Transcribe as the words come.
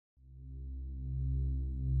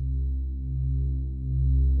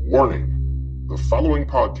Warning: the following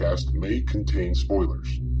podcast may contain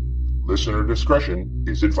spoilers. Listener discretion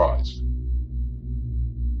is advised.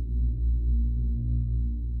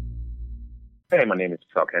 Hey, my name is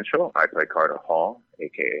Chuck Henshaw. I play Carter Hall,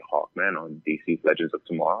 aka Hawkman, on DC's Legends of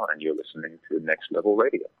Tomorrow, and you're listening to Next Level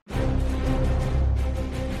Radio.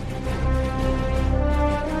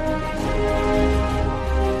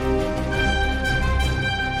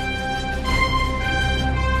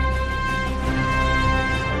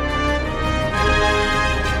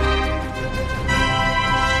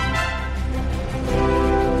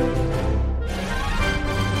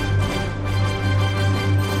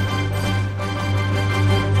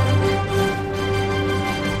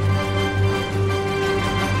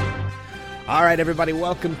 All right, everybody,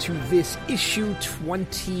 welcome to this issue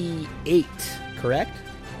 28, correct?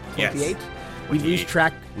 28? Yes. We lose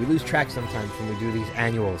track sometimes when we do these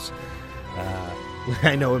annuals.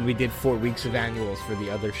 I know when we did 4 weeks of annuals for the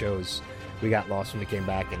other shows, we got lost when we came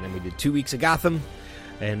back, and then we did 2 weeks of Gotham,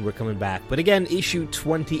 and we're coming back. But again, issue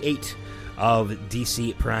 28 of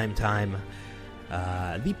DC Primetime,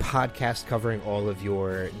 the podcast covering all of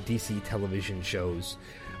your DC television shows.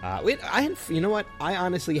 You know what? I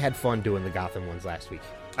honestly had fun doing the Gotham ones last week.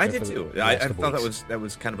 I did too. I thought that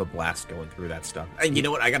was kind of a blast going through that stuff. And you know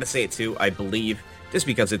what? I got to say it too. I believe, just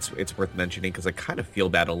because it's worth mentioning, because I kind of feel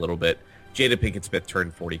bad a little bit. Jada Pinkett Smith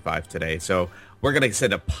turned 45 today, so we're gonna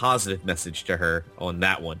send a positive message to her on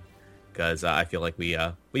that one, because I feel like we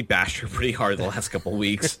bashed her pretty hard the last couple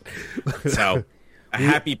weeks. So. A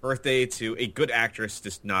happy birthday to a good actress,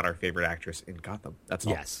 just not our favorite actress in Gotham. That's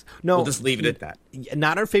all. Yes. No, we'll just leave it at that.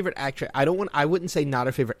 Not our favorite actress. I wouldn't say not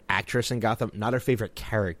our favorite actress in Gotham. Not our favorite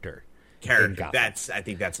character. In Gotham. I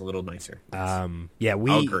think that's a little nicer. Yeah,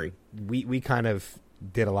 I'll agree. We kind of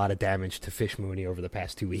did a lot of damage to Fish Mooney over the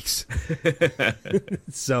past 2 weeks.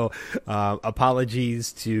 So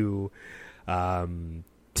apologies to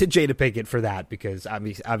Jada Pinkett for that, because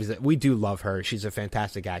obviously we do love her. She's a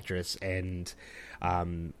fantastic actress, and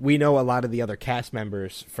we know a lot of the other cast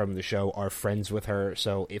members from the show are friends with her.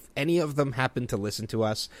 So if any of them happen to listen to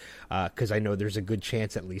us, because I know there's a good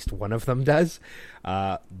chance at least one of them does,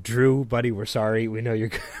 Drew, buddy, we're sorry. We know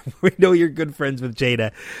you're good friends with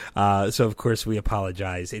Jada, so of course we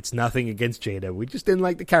apologize. It's nothing against Jada. We just didn't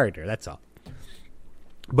like the character. That's all.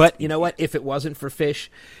 But you know what? If it wasn't for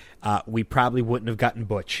Fish, we probably wouldn't have gotten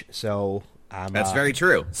Butch. So that's very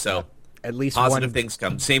true. So at least positive things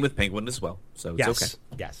come. Same with Penguin as well. So it's okay.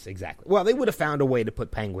 Yes, exactly. Well, they would have found a way to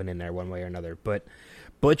put Penguin in there one way or another. But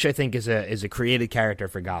Butch, I think, is a created character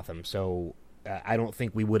for Gotham. So I don't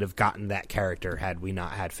think we would have gotten that character had we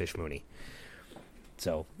not had Fish Mooney.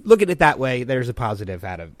 So look at it that way. There's a positive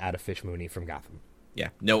out of Fish Mooney from Gotham. Yeah,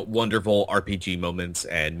 no wonderful RPG moments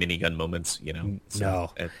and minigun moments. You know,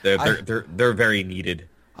 so no, they're very needed.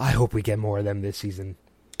 I hope we get more of them this season.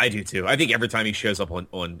 I do too. I think every time he shows up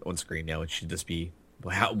on screen now, it should just be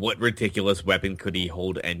what ridiculous weapon could he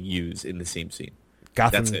hold and use in the same scene.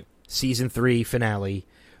 Gotham, that's it. Season 3 finale.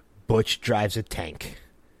 Butch drives a tank.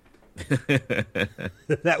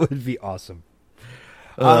 That would be awesome.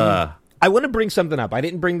 I want to bring something up. I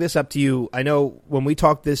didn't bring this up to you. I know when we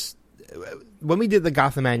did the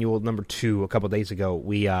Gotham Annual number 2 a couple days ago,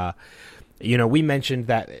 we mentioned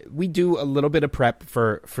that we do a little bit of prep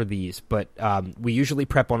for these, but we usually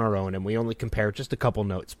prep on our own, and we only compare just a couple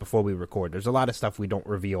notes before we record. There's a lot of stuff we don't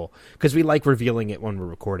reveal, because we like revealing it when we're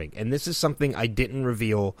recording. And this is something I didn't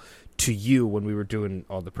reveal to you when we were doing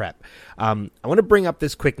all the prep. I want to bring up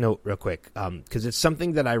this quick note real quick, because it's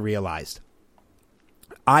something that I realized.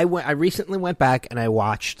 I recently went back and I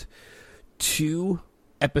watched two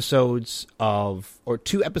episodes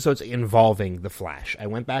involving The Flash. I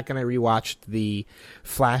went back and I rewatched the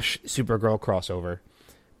Flash Supergirl crossover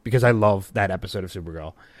because I love that episode of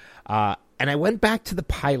Supergirl. And I went back to the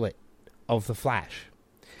pilot of The Flash.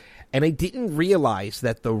 And I didn't realize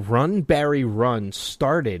that the Run Barry Run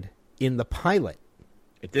started in the pilot.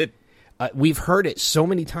 It did. We've heard it so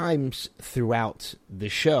many times throughout the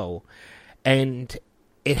show, and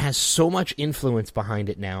it has so much influence behind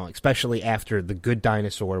it now, especially after The Good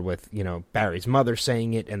Dinosaur with, Barry's mother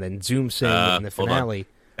saying it and then Zoom saying it in the finale.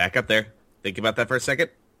 Back up there. Think about that for a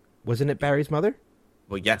second. Wasn't it Barry's mother?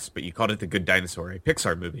 Well, yes, but you called it The Good Dinosaur, a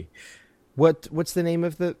Pixar movie. What's the name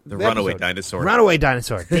of the Runaway episode? Dinosaur. Runaway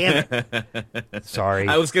Dinosaur. Damn it. Sorry.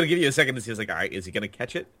 I was going to give you a second to see. I was like, all right, is he going to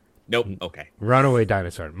catch it? Nope. Okay. Runaway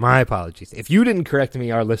Dinosaur. My apologies. If you didn't correct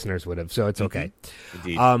me, our listeners would have, so it's okay.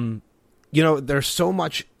 Indeed. There's so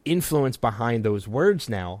much influence behind those words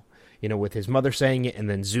now, with his mother saying it and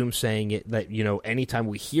then Zoom saying it, that, anytime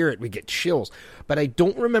we hear it, we get chills. But I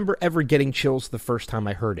don't remember ever getting chills the first time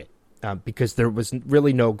I heard it. because there was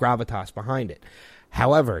really no gravitas behind it.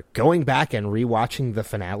 However, going back and rewatching the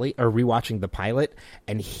finale or rewatching the pilot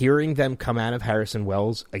and hearing them come out of Harrison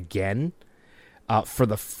Wells again for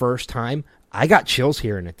the first time, I got chills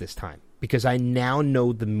hearing it this time because I now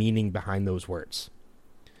know the meaning behind those words.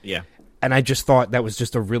 Yeah. And I just thought that was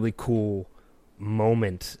just a really cool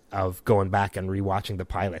moment of going back and rewatching the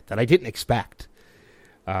pilot that I didn't expect.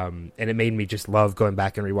 And it made me just love going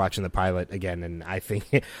back and rewatching the pilot again. And I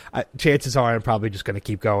think chances are I'm probably just going to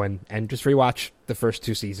keep going and just rewatch the first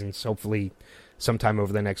 2 seasons, hopefully sometime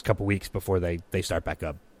over the next couple weeks before they start back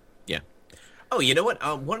up. Yeah. Oh, you know what?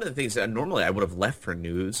 One of the things that normally I would have left for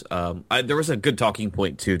news, there was a good talking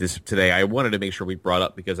point to this today. I wanted to make sure we brought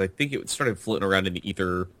up because I think it started floating around in the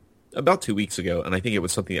ether about 2 weeks ago, and I think it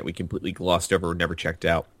was something that we completely glossed over and never checked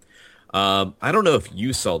out. I don't know if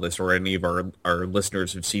you saw this or any of our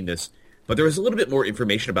listeners have seen this, but there was a little bit more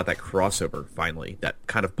information about that crossover, finally, that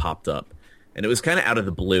kind of popped up. And it was kind of out of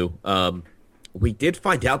the blue. We did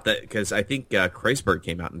find out that, because I think Kreisberg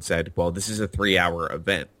came out and said, well, this is a 3-hour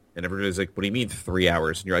event. And everybody was like, what do you mean 3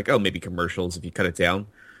 hours? And you're like, oh, maybe commercials if you cut it down.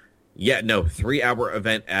 Yeah, no, 3-hour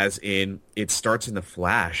event as in it starts in the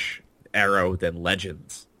Flash, Arrow, then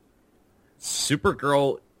Legends.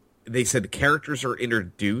 Supergirl, they said the characters are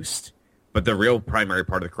introduced, but the real primary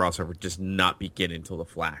part of the crossover does not begin until the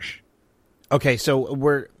Flash. Okay, so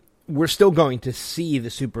we're still going to see the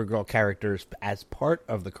Supergirl characters as part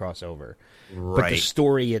of the crossover, right? But the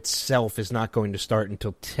story itself is not going to start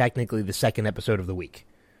until technically the second episode of the week.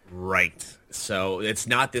 Right. So it's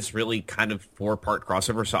not this really kind of 4-part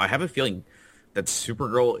crossover. So I have a feeling that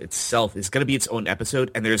Supergirl itself is going to be its own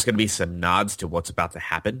episode, and there's going to be some nods to what's about to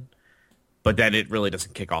happen, but then it really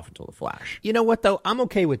doesn't kick off until the Flash. You know what, though? I'm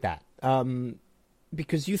okay with that.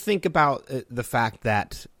 Because you think about the fact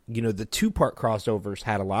that, you know, the 2-part crossovers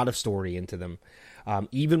had a lot of story into them.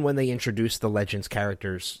 Even when they introduced the Legends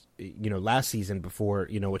characters, you know, last season before,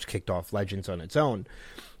 you know, which kicked off Legends on its own,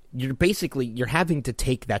 you're having to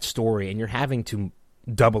take that story and you're having to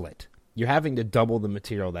double it. You're having to double the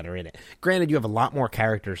material that are in it. Granted, you have a lot more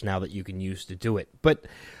characters now that you can use to do it, but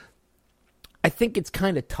I think it's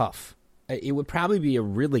kind of tough. It would probably be a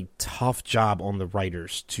really tough job on the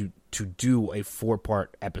writers to do a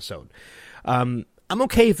 4-part episode. I'm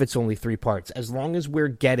okay if it's only 3 parts, as long as we're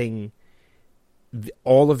getting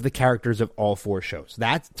all of the characters of all 4 shows.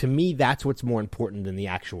 To me, that's what's more important than the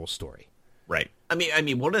actual story. Right. I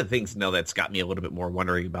mean, one of the things now that's got me a little bit more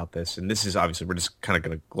wondering about this, and this is obviously we're just kind of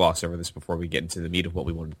going to gloss over this before we get into the meat of what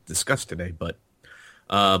we want to discuss today, but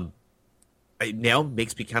it now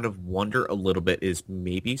makes me kind of wonder a little bit is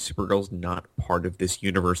maybe Supergirl's not part of this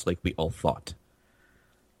universe like we all thought.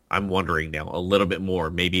 I'm wondering now a little bit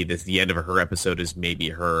more. Maybe the end of her episode is maybe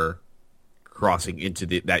her crossing into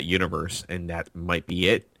that universe, and that might be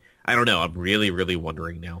it. I don't know. I'm really, really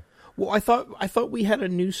wondering now. Well, I thought we had a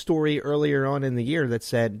news story earlier on in the year that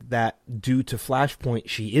said that due to Flashpoint,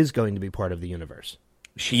 she is going to be part of the universe.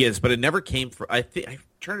 She is, but it never came from. I'm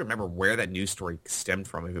trying to remember where that news story stemmed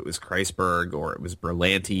from. If it was Kreisberg or it was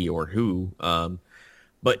Berlanti or who.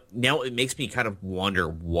 But now it makes me kind of wonder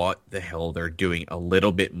what the hell they're doing a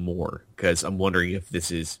little bit more, because I'm wondering if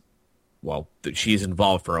this is, well, she's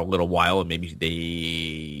involved for a little while and maybe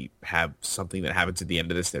they have something that happens at the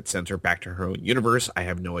end of this that sends her back to her own universe. I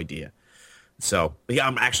have no idea. So, yeah,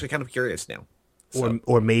 I'm actually kind of curious now. So.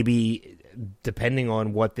 Or maybe, depending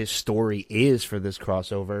on what this story is for this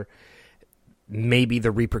crossover, maybe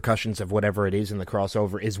the repercussions of whatever it is in the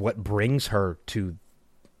crossover is what brings her to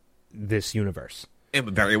this universe. It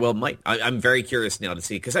very well might. I'm very curious now to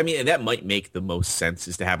see, because, I mean, that might make the most sense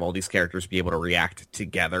is to have all these characters be able to react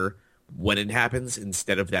together when it happens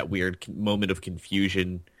instead of that weird moment of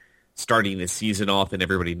confusion starting the season off and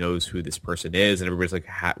everybody knows who this person is and everybody's like,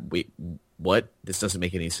 wait, what? This doesn't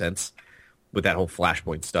make any sense with that whole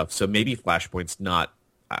Flashpoint stuff. So maybe Flashpoint's not...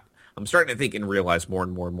 I'm starting to think and realize more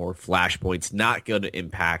and more and more Flashpoint's not going to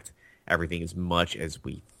impact everything as much as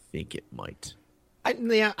we think it might. I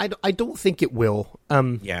don't think it will.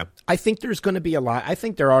 Yeah. I think there's going to be a lot. I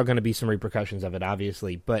think there are going to be some repercussions of it,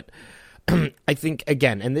 obviously. But I think,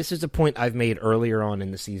 again, and this is a point I've made earlier on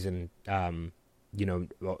in the season, on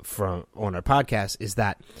our podcast, is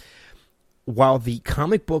that while the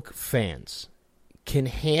comic book fans can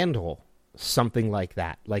handle something like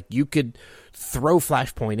that, like you could throw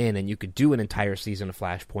Flashpoint in and you could do an entire season of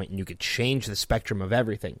Flashpoint and you could change the spectrum of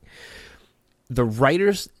everything, the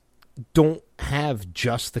writers don't have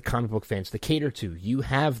just the comic book fans to cater to. You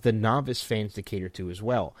have the novice fans to cater to as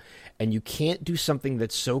well. And you can't do something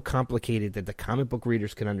that's so complicated that the comic book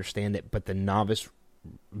readers can understand it, but the novice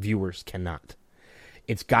viewers cannot.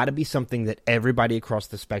 It's got to be something that everybody across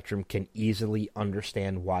the spectrum can easily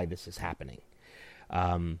understand why this is happening.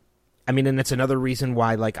 I mean, and that's another reason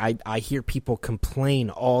why, like, I hear people complain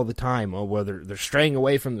all the time, whether they're straying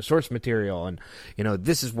away from the source material, and, you know,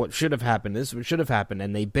 this is what should have happened, this is what should have happened,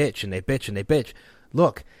 and they bitch, and they bitch, and they bitch.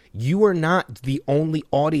 Look, you are not the only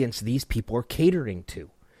audience these people are catering to.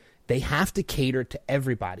 They have to cater to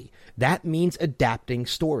everybody. That means adapting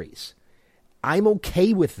stories. I'm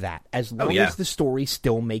okay with that, as long as the story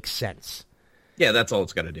still makes sense. Yeah, that's all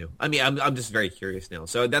it's got to do. I mean, I'm just very curious now.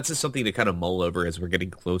 So that's just something to kind of mull over as we're getting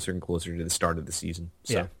closer and closer to the start of the season.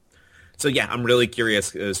 So yeah, I'm really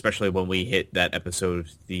curious, especially when we hit that episode,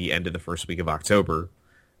 the end of the first week of October,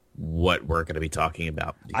 what we're going to be talking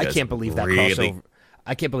about. I can't believe that crossover.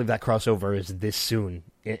 I can't believe that crossover is this soon.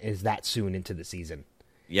 Is that soon into the season?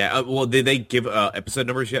 Yeah. Well, did they give episode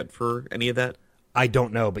numbers yet for any of that? I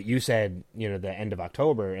don't know, but you said, you know, the end of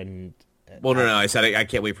October, and well, no, I said I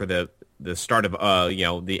can't wait for the start of you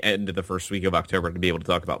know, the end of the first week of October to be able to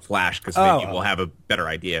talk about Flash, because maybe we'll have a better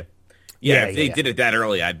idea. Yeah, if they did it that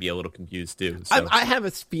early, I'd be a little confused too. So. I have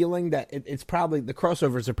a feeling that it's probably the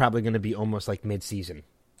crossovers are probably going to be almost like mid-season.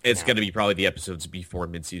 It's going to be probably the episodes before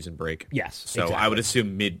mid-season break. Yes, so exactly. I would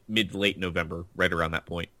assume mid-late November, right around that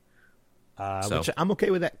point. Which I'm okay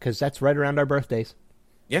with that, because that's right around our birthdays.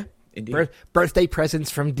 Yeah, indeed. Birthday presents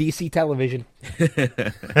from DC Television.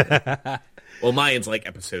 Well, mine's like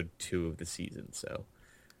episode 2 of the season, so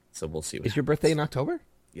we'll see. Is your birthday in October?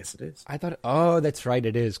 Yes, it is. I thought. Oh, that's right,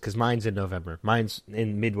 it is, because mine's in November. Mine's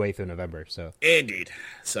in midway through November. So indeed.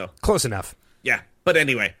 So close enough. Yeah, but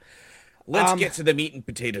anyway, let's get to the meat and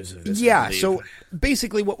potatoes of this. Yeah. So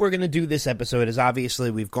basically, what we're going to do this episode is,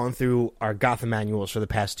 obviously we've gone through our Gotham annuals for the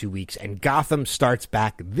past 2 weeks, and Gotham starts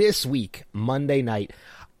back this week, Monday night.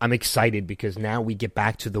 I'm excited because now we get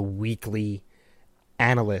back to the weekly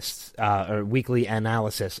analysts or weekly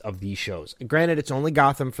analysis of these shows. Granted, it's only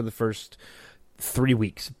Gotham for the first 3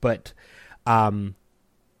 weeks, but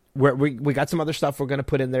we got some other stuff we're going to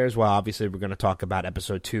put in there as well. Obviously, we're going to talk about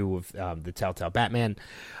episode 2 of the Telltale Batman,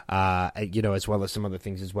 you know, as well as some other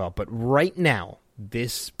things as well. But right now,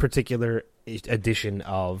 this particular edition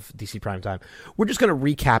of DC Primetime, we're just going to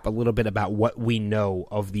recap a little bit about what we know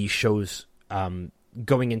of these shows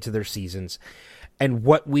going into their seasons and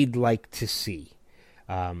what we'd like to see.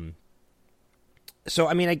 So,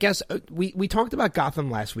 I mean, I guess we talked about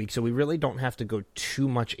Gotham last week, so we really don't have to go too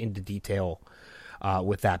much into detail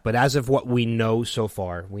with that. But as of what we know so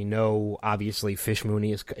far, we know, obviously, Fish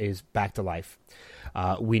Mooney is back to life.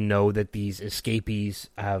 We know that these escapees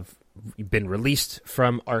have been released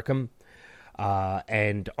from Arkham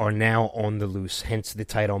and are now on the loose, hence the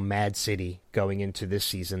title Mad City going into this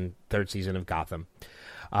season, third season of Gotham.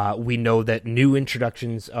 We know that new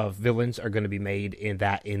introductions of villains are going to be made in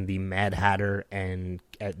the Mad Hatter and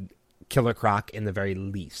Killer Croc in the very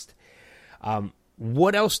least.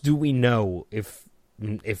 What else do we know if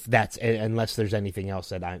that's, unless there's anything else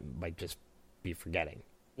that I might just be forgetting?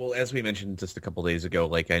 Well, as we mentioned just a couple days ago,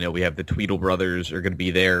 like, I know we have the Tweedle brothers are going to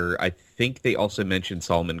be there. I think they also mentioned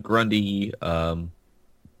Solomon Grundy.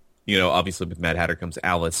 You know, obviously with Mad Hatter comes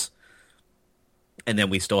Alice. And then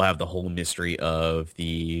we still have the whole mystery of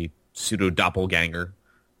the pseudo-doppelganger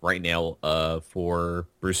right now for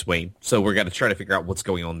Bruce Wayne. So we're going to try to figure out what's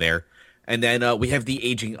going on there. And then we have the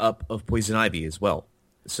aging up of Poison Ivy as well.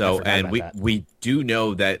 So, and we do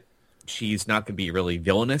know that she's not going to be really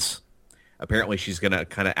villainous. Apparently she's going to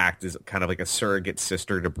kind of act as kind of like a surrogate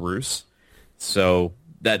sister to Bruce. So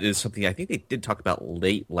that is something I think they did talk about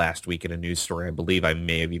late last week in a news story. I believe I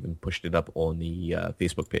may have even pushed it up on the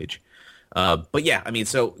Facebook page. But yeah, I mean,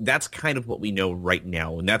 so that's kind of what we know right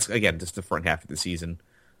now. And that's, again, just the front half of the season.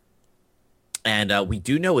 And we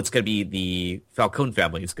do know it's going to be the Falcone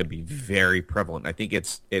family is going to be very prevalent. I think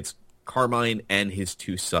it's Carmine and his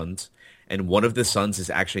 2 sons. And one of the sons is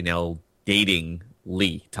actually now dating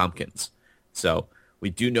Lee Tompkins. So we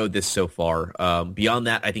do know this so far. Beyond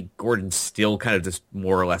that, I think Gordon's still kind of just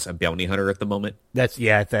more or less a bounty hunter at the moment. I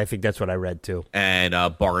think that's what I read too. And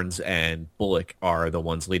Barnes and Bullock are the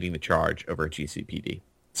ones leading the charge over at GCPD.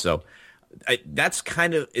 So that's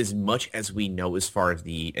kind of as much as we know as far as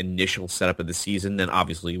the initial setup of the season. Then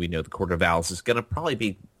obviously we know the Court of Owls is going to probably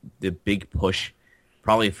be the big push,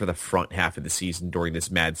 probably for the front half of the season during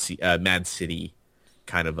this Mad City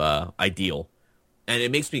kind of ideal. And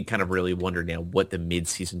it makes me kind of really wonder now what the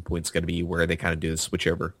mid-season point's going to be, where they kind of do the switch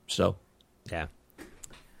over. So, yeah.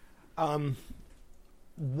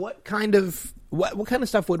 What kind of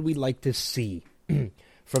stuff would we like to see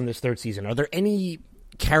from this third season? Are there any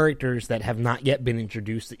characters that have not yet been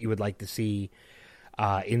introduced that you would like to see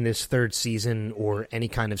in this third season, or any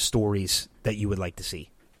kind of stories that you would like to see?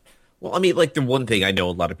 Well, I mean, like, the one thing I know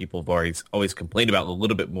a lot of people have always complained about a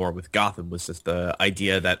little bit more with Gotham was just the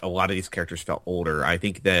idea that a lot of these characters felt older. I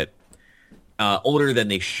think that older than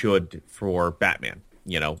they should for Batman.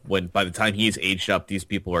 You know, when by the time he's aged up, he's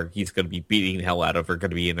going to be beating the hell out of are going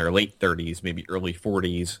to be in their late 30s, maybe early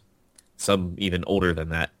 40s, some even older than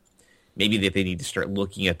that. Maybe that they need to start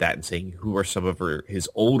looking at that and saying, who are some of his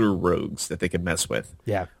older rogues that they can mess with?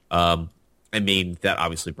 Yeah. I mean, that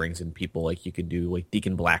obviously brings in people like you could do like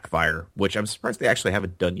Deacon Blackfire, which I'm surprised they actually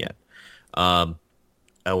haven't done yet.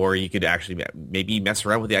 Or you could actually maybe mess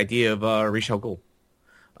around with the idea of Ra's al Ghul.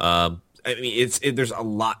 I mean, there's a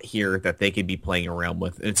lot here that they could be playing around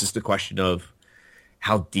with. It's just a question of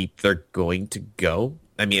how deep they're going to go.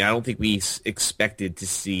 I mean, I don't think we expected to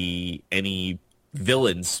see any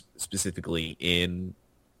villains specifically in,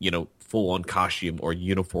 full-on costume or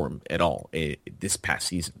uniform at all this past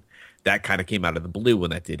season. That kind of came out of the blue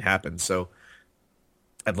when that did happen. So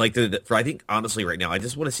I'd like I think, honestly, right now, I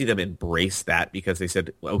just want to see them embrace that because they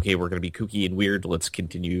said, okay, we're going to be kooky and weird. Let's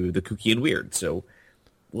continue the kooky and weird. So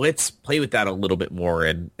let's play with that a little bit more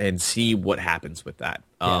and see what happens with that.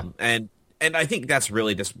 Yeah. And I think that's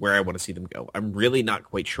really just where I want to see them go. I'm really not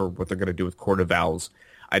quite sure what they're going to do with Court of Owls.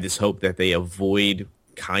 I just hope that they avoid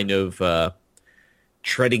kind of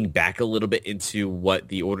treading back a little bit into what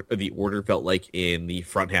the order felt like in the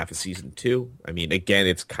front half of season 2. I mean, again,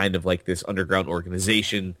 it's kind of like this underground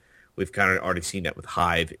organization. We've kind of already seen that with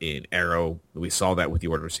Hive in Arrow. We saw that with the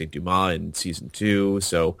Order of St. Dumas in season 2.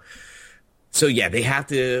 So yeah, they have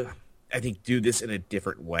to, I think, do this in a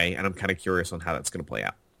different way, and I'm kind of curious on how that's going to play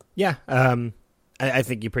out. Yeah, I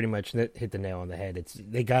think you pretty much hit the nail on the head.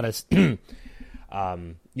 They got us,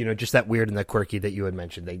 just that weird and that quirky that you had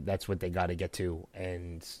mentioned. That's what they got to get to,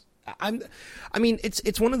 and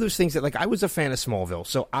it's one of those things that, like, I was a fan of Smallville,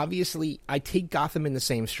 so obviously I take Gotham in the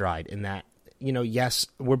same stride. In that, yes,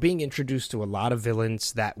 we're being introduced to a lot of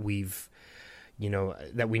villains that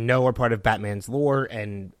that we know are part of Batman's lore,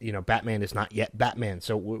 and, Batman is not yet Batman.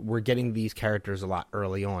 So we're getting these characters a lot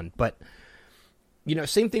early on. But,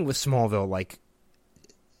 same thing with Smallville. Like,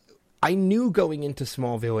 I knew going into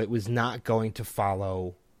Smallville it was not going to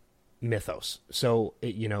follow mythos. So,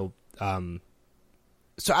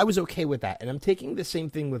 so I was okay with that. And I'm taking the same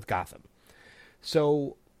thing with Gotham.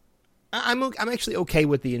 So I'm actually okay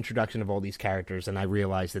with the introduction of all these characters, and I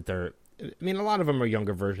realize that a lot of them are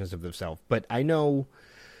younger versions of themselves, but I know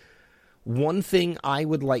one thing I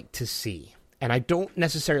would like to see, and I don't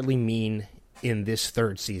necessarily mean in this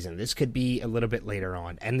third season. This could be a little bit later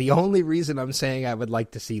on, and the only reason I'm saying I would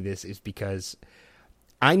like to see this is because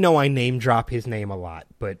I know I name drop his name a lot,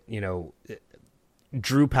 but,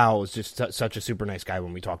 Drew Powell is just such a super nice guy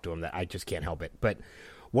when we talk to him that I just can't help it. But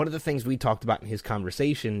one of the things we talked about in his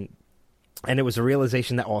conversation, and it was a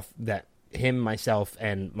realization that him, myself,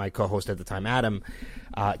 and my co-host at the time, Adam,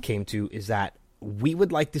 came to, is that we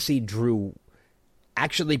would like to see Drew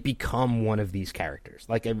actually become one of these characters,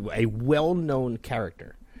 like a well-known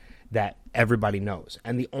character that everybody knows.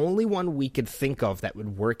 And the only one we could think of that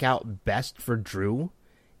would work out best for Drew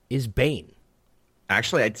is Bane.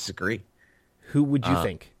 Actually, I disagree. Who would you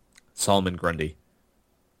think? Solomon Grundy.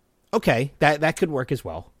 Okay, that could work as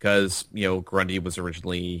well. Because, Grundy was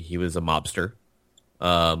originally, he was a mobster.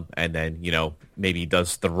 And then, maybe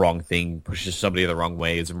does the wrong thing, pushes somebody the wrong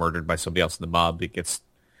way, is murdered by somebody else in the mob. It gets,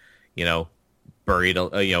 buried,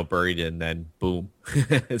 and then boom.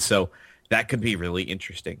 So that could be really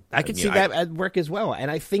interesting. I could see that at work as well. And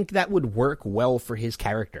I think that would work well for his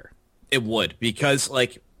character. It would, because,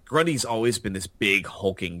 like, Grundy's always been this big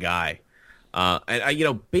hulking guy.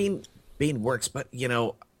 Bane works, but,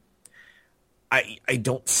 I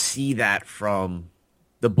don't see that from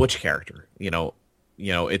the Butch character,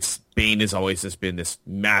 it's Bane has always just been this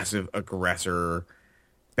massive aggressor,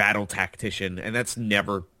 battle tactician, and that's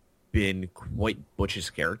never been quite Butch's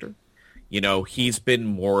character. He's been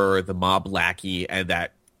more the mob lackey, and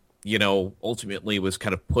that, ultimately was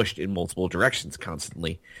kind of pushed in multiple directions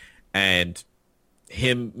constantly. And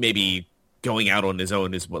him maybe going out on his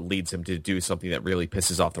own is what leads him to do something that really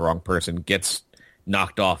pisses off the wrong person, gets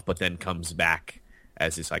knocked off, but then comes back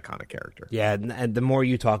as this iconic character. Yeah, and the more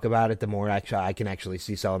you talk about it, the more I can actually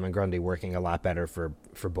see Solomon Grundy working a lot better for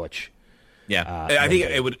Butch. Yeah, I think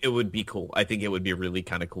it would be cool. I think it would be really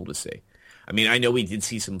kind of cool to see. I mean, I know we did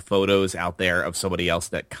see some photos out there of somebody else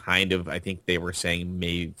that kind of, I think they were saying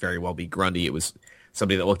may very well be Grundy. It was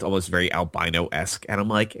somebody that looked almost very albino-esque, and I'm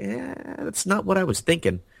like, that's not what I was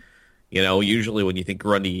thinking. Usually when you think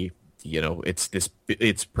Grundy,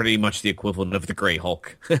 it's pretty much the equivalent of the Grey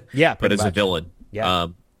Hulk. Yeah, but as a villain. Yeah.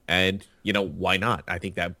 And, why not? I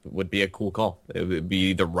think that would be a cool call. It would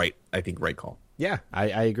be the right call. Yeah, I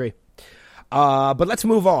agree. But let's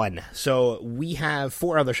move on. So we have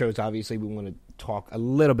 4 other shows, obviously, we want to talk a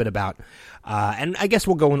little bit about. And I guess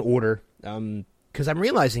we'll go in order, because I'm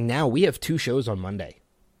realizing now we have 2 shows on Monday.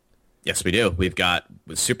 Yes, we do. We've got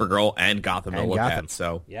Supergirl and Gotham to look at.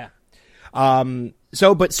 So yeah.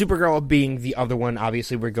 But Supergirl being the other one,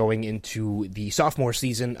 obviously we're going into the sophomore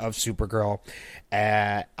season of Supergirl.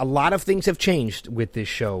 A lot of things have changed with this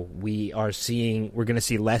show. We're going to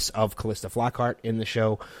see less of Callista Flockhart in the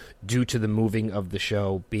show due to the moving of the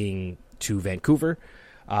show being to Vancouver.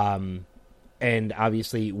 And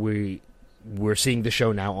obviously we're seeing the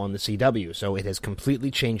show now on the CW, so it has completely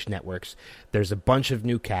changed networks. There's a bunch of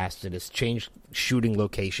new casts. It has changed shooting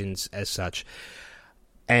locations as such.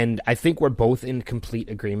 And I think we're both in complete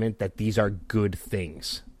agreement that these are good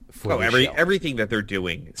things for the show. Everything that they're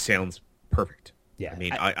doing sounds perfect. Yeah. I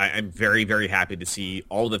mean, I'm very, very happy to see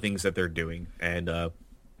all the things that they're doing. And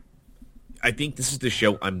I think this is the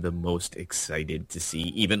show I'm the most excited to see,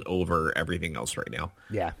 even over everything else right now.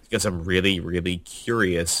 Yeah. Because I'm really, really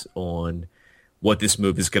curious on what this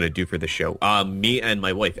move is going to do for the show. Me and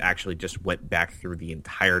my wife actually just went back through the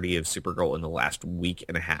entirety of Supergirl in the last week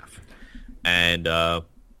and a half. And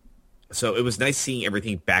so it was nice seeing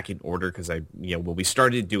everything back in order because when we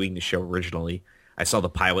started doing the show originally, I saw the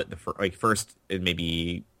pilot, first and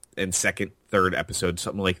maybe and second, third episode,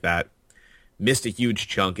 something like that. Missed a huge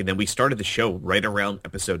chunk, and then we started the show right around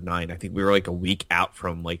episode 9. I think we were a week out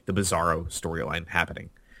from the Bizarro storyline happening.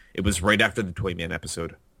 It was right after the Toyman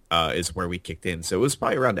episode is where we kicked in, so it was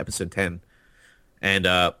probably around episode 10. And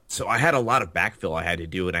so I had a lot of backfill I had to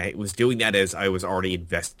do, and I was doing that as I was already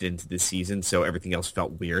invested into this season, so everything else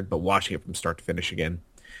felt weird. But watching it from start to finish again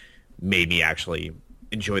made me actually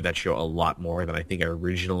enjoy that show a lot more than I think I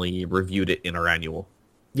originally reviewed it in our annual.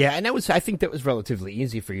 Yeah, and I think that was relatively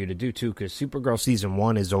easy for you to do, too, because Supergirl Season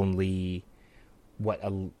 1 is only,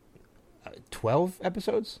 12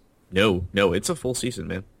 episodes? No, it's a full season,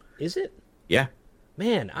 man. Is it? Yeah.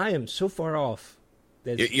 Man, I am so far off.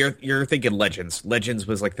 You're thinking Legends. Legends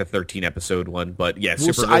was the 13-episode one, but yeah,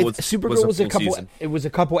 Supergirl was a couple. Season. It was a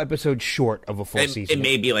couple episodes short of a full season. It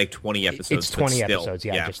may be 20 episodes. It's 20 still, episodes.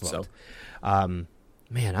 Yeah, I just looked.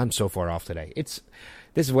 Man, I'm so far off today.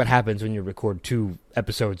 This is what happens when you record 2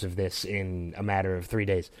 episodes of this in a matter of 3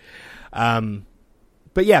 days.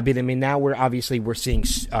 But yeah, now we're seeing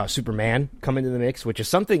Superman come into the mix, which is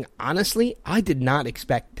something honestly I did not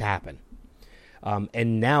expect to happen.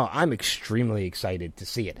 And now I'm extremely excited to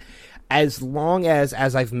see it. As long as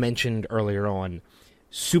I've mentioned earlier on,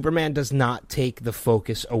 Superman does not take the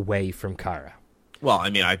focus away from Kara. Well,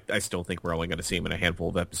 I still think we're only going to see him in a handful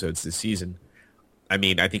of episodes this season. I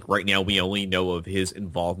think right now we only know of his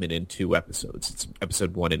involvement in 2 episodes. It's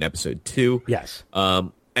episode 1 and episode 2. Yes.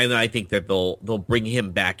 And I think that they'll bring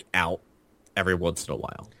him back out every once in a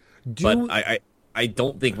while. I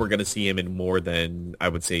don't think we're going to see him in more than, I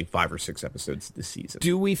would say, 5 or 6 episodes this season.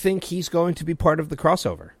 Do we think he's going to be part of the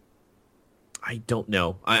crossover? I don't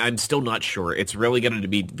know. I'm still not sure. It's really going to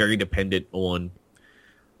be very dependent on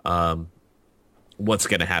what's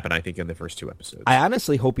going to happen, I think, in the first 2 episodes. I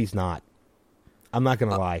honestly hope he's not. I'm not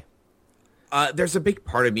going to lie. There's a big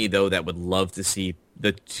part of me, though, that would love to see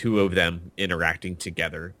the 2 of them interacting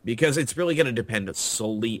together, because it's really going to depend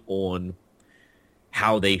solely on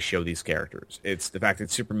how they show these characters. It's the fact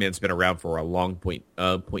that Superman's been around for a long point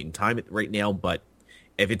in time right now, but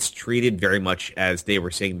if it's treated very much as they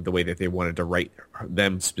were saying the way that they wanted to write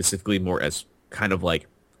them specifically more as kind of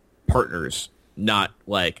partners, not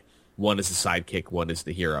one is the sidekick, one is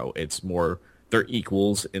the hero. It's more they're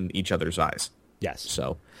equals in each other's eyes. Yes.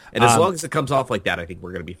 So, and as long as it comes off like that, I think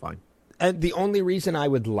we're going to be fine. And the only reason I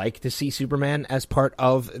would like to see Superman as part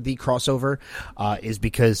of the crossover is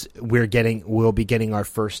because we'll be getting our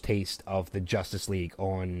first taste of the Justice League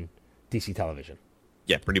on DC television.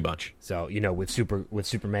 Yeah, pretty much. So, with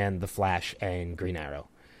Superman, The Flash, and Green Arrow,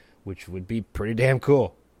 which would be pretty damn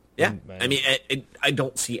cool. Yeah, I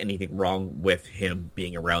don't see anything wrong with him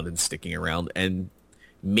being around and sticking around, and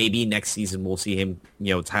maybe next season we'll see him,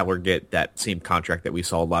 Tyler get that same contract that we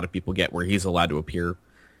saw a lot of people get, where he's allowed to appear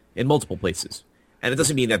in multiple places. And it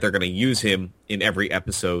doesn't mean that they're going to use him in every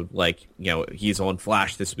episode. He's on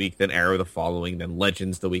Flash this week, then Arrow the following, then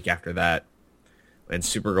Legends the week after that, and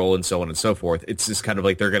Supergirl, and so on and so forth. It's just kind of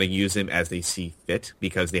they're going to use him as they see fit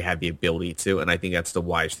because they have the ability to, and I think that's the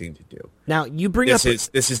wise thing to do. Now, you bring this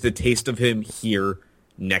is the taste of him here.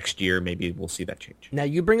 Next year, maybe we'll see that change. Now,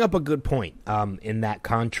 you bring up a good point in that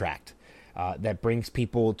contract that brings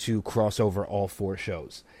people to cross over all 4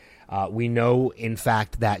 shows. We know, in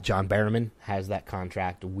fact, that John Barrowman has that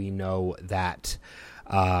contract. We know that,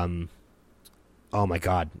 oh my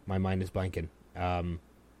God, my mind is blanking.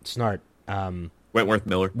 Snart.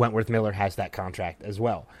 Wentworth Miller has that contract as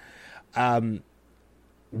well.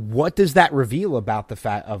 What does that reveal about the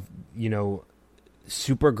fact of,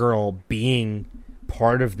 Supergirl being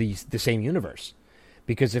part of the same universe?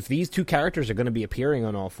 Because if these two characters are going to be appearing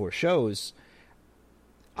on all 4 shows,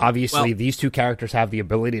 obviously these two characters have the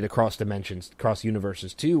ability to cross dimensions, cross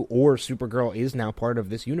universes too, or Supergirl is now part of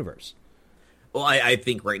this universe. Well, I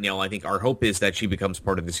think right now, our hope is that she becomes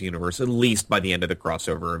part of this universe, at least by the end of the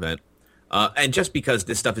crossover event. And just because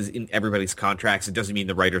this stuff is in everybody's contracts, it doesn't mean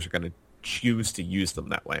the writers are going to choose to use them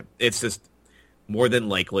that way. It's just more than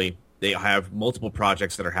likely they have multiple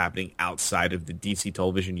projects that are happening outside of the DC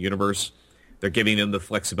television universe. They're giving them the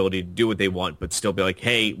flexibility to do what they want, but still be like,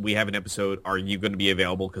 hey, we have an episode. Are you going to be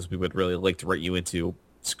available? Because we would really like to write you into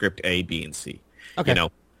script A, B, and C. Okay.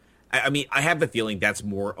 I mean, I have the feeling that's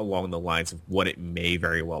more along the lines of what it may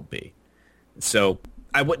very well be. So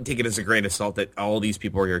I wouldn't take it as a grain of salt that all these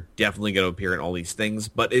people are definitely going to appear in all these things,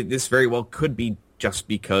 but this very well could be just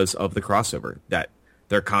because of the crossover, that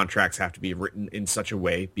their contracts have to be written in such a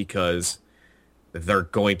way because they're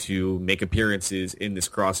going to make appearances in this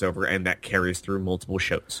crossover, and that carries through multiple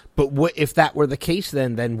shows. But what if that were the case,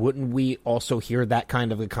 then wouldn't we also hear that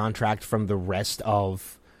kind of a contract from the rest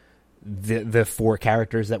of the 4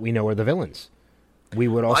 characters that we know are the villains? We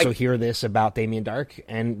would also hear this about Damien Darhk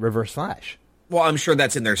and Reverse Flash. Well, I'm sure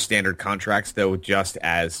that's in their standard contracts, though, just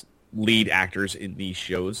as lead actors in these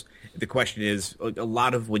shows. The question is, a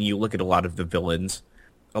lot of when you look at a lot of the villains,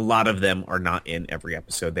 a lot of them are not in every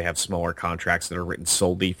episode. They have smaller contracts that are written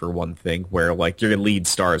solely for one thing, where like your lead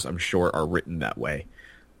stars, I'm sure, are written that way.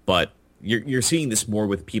 But you're seeing this more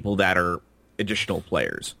with people that are additional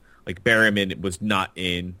players. Like Barrowman was not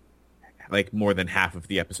in like more than half of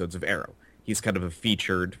the episodes of Arrow. He's kind of a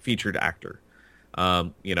featured actor.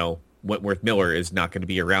 Wentworth Miller is not going to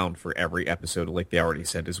be around for every episode, like they already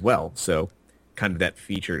said as well. So kind of that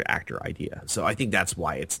featured actor idea. So I think that's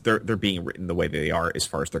why they're being written the way they are as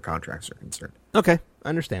far as their contracts are concerned. Okay,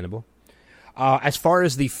 understandable. As far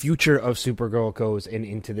as the future of Supergirl goes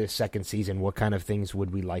into this second season, what kind of things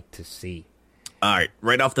would we like to see? All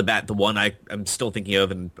right off the bat, the one I'm still thinking of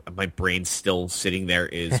and my brain's still sitting there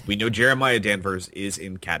is we know Jeremiah Danvers is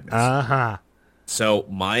in Cadmus. Uh-huh. So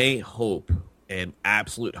my hope and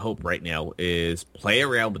absolute hope right now is play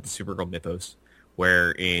around with the Supergirl mythos,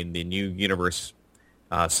 where in the new universe,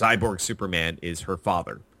 Cyborg Superman is her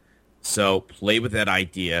father. So play with that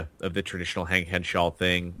idea of the traditional Hank Henshaw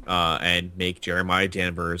thing and make Jeremiah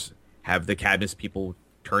Danvers have the Cadmus people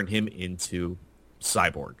turn him into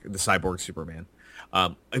Cyborg, the Cyborg Superman.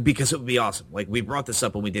 Because it would be awesome. Like, we brought this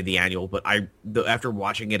up when we did the annual, but after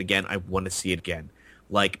watching it again, I want to see it again.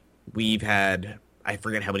 Like, we've had, I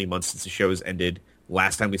forget how many months since the show's ended.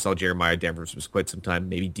 Last time we saw Jeremiah Danvers was quite some time.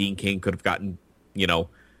 Maybe Dean King could have gotten,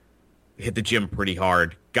 hit the gym pretty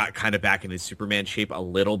hard, got kind of back in his Superman shape a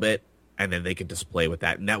little bit, and then they could display with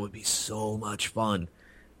that. And that would be so much fun.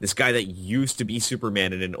 This guy that used to be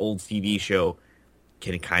Superman in an old TV show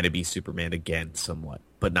can kind of be Superman again somewhat,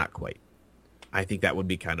 but not quite. I think that would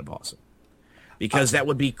be kind of awesome. Because that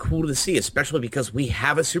would be cool to see, especially because we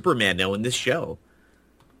have a Superman now in this show.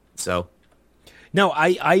 So. No,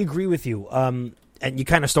 I agree with you. And you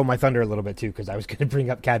kind of stole my thunder a little bit, too, because I was going to bring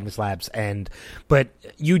up Cadmus Labs. But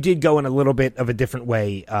you did go in a little bit of a different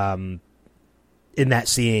way in that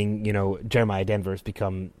seeing, Jeremiah Danvers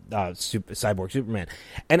become Cyborg Superman.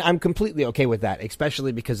 And I'm completely okay with that,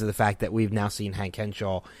 especially because of the fact that we've now seen Hank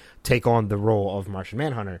Henshaw take on the role of Martian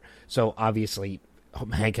Manhunter. So, obviously,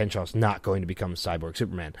 Hank Henshaw's not going to become Cyborg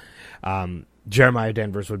Superman. Jeremiah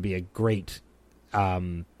Danvers would be a great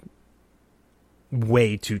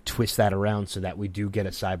way to twist that around so that we do get a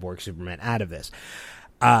Cyborg Superman out of this.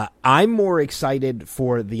 I'm more excited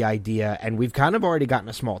for the idea, and we've kind of already gotten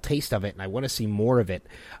a small taste of it, and I want to see more of it,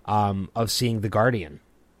 of seeing the Guardian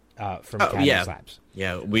from Cadmus Labs.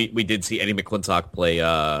 Yeah, we did see Eddie McClintock play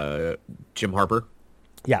Jim Harper.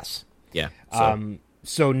 Yes. Yeah.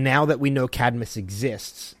 So now that we know Cadmus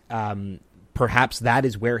exists, perhaps that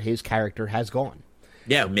is where his character has gone.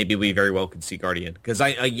 Yeah, maybe we very well could see Guardian. Because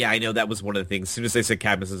I know that was one of the things. As soon as they said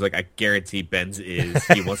Cadmus, I was like, I guarantee Benz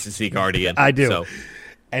he wants to see Guardian. I do. So.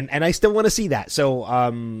 And I still want to see that. So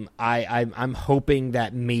I'm hoping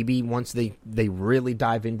that maybe once they really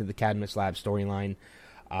dive into the Cadmus Lab storyline,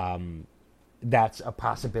 that's a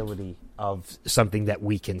possibility of something that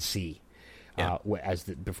we can see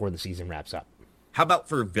before the season wraps up. How about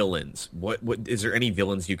for villains? What is there any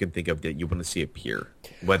villains you can think of that you want to see appear?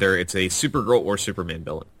 Whether it's a Supergirl or Superman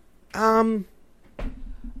villain?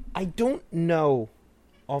 I don't know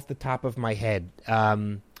off the top of my head.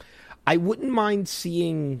 I wouldn't mind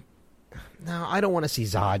seeing... No, I don't want to see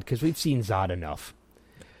Zod, because we've seen Zod enough.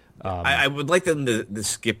 I would like them to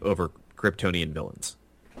skip over Kryptonian villains.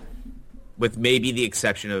 With maybe the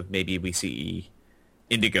exception of maybe we see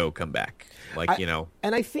Indigo come back.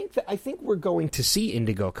 And I think we're going to see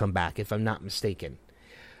Indigo come back, if I'm not mistaken.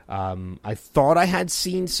 I thought I had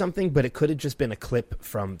seen something, but it could have just been a clip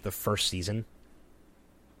from the first season.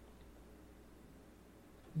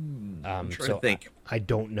 I'm trying to think. I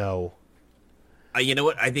don't know. You know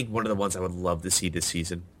what? I think one of the ones I would love to see this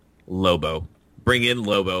season, Lobo. Bring in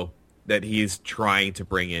Lobo, that he's trying to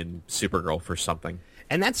bring in Supergirl for something.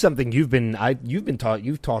 And that's something you've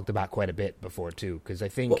talked about quite a bit before too, because I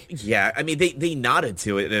think. Well, yeah, I mean they nodded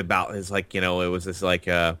to it about his it was this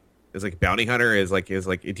bounty hunter is like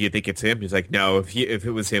do you think it's him? He's like, no, if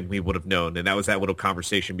it was him, we would have known. And that was that little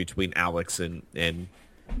conversation between Alex and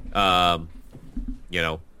Martian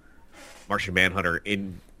Manhunter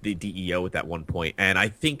in the DEO at that one point. And I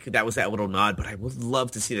think that was that little nod, but I would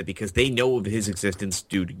love to see that because they know of his existence.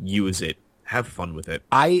 Dude, use it. Have fun with it.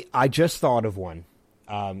 I just thought of one.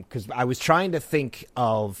 Because I was trying to think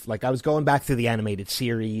of, I was going back through the animated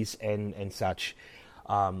series and such,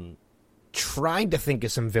 trying to think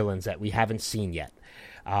of some villains that we haven't seen yet,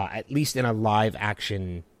 at least in a live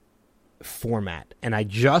action format. And I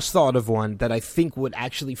just thought of one that I think would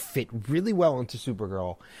actually fit really well into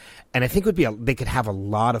Supergirl, and I think they could have a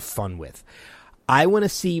lot of fun with. I want to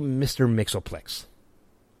see Mr. Mxyzptlk.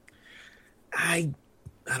 I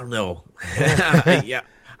don't know. Yeah.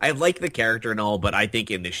 I like the character and all, but I think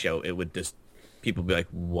in this show it would just people would be like,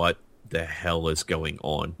 "What the hell is going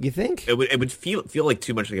on?" You think it would feel like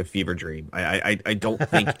too much like a fever dream. I don't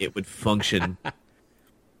think it would function.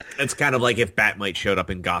 It's kind of like if Batmite showed up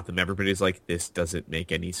in Gotham, everybody's like, "This doesn't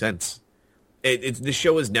make any sense." The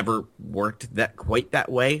show has never worked quite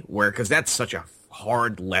that way, because that's such a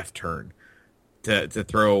hard left turn to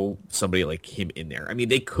throw somebody like him in there. I mean,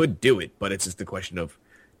 they could do it, but it's just the question of,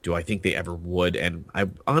 do I think they ever would? And I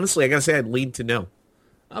gotta say, I'd lean to no.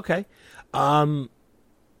 Okay. How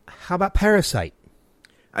about Parasite?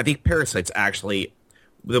 I think Parasite's actually,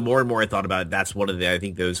 the more and more I thought about it, that's one of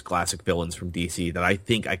those classic villains from DC that I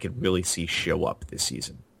think I could really see show up this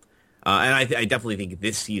season. And I definitely think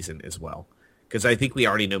this season as well. Because I think we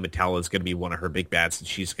already know Metallo is going to be one of her big bads that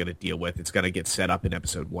she's going to deal with. It's going to get set up in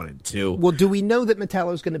episode 1 and 2. Well, do we know that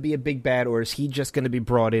Metallo is going to be a big bad, or is he just going to be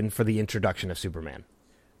brought in for the introduction of Superman?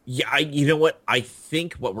 Yeah, you know what? I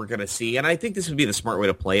think what we're going to see, and I think this would be the smart way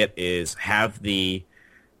to play it, is have the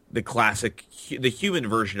classic, the human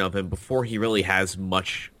version of him before he really has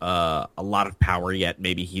a lot of power yet.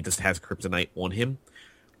 Maybe he just has kryptonite on him,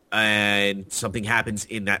 and something happens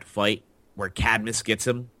in that fight where Cadmus gets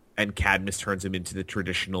him, and Cadmus turns him into the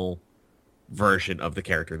traditional version of the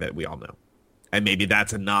character that we all know. And maybe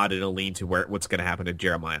that's a nod and a lean to what's going to happen to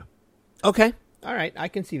Jeremiah. Okay, all right, I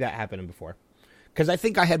can see that happening before. Because I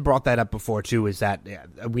think I had brought that up before, too, is that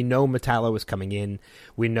we know Metallo is coming in.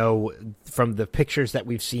 We know from the pictures that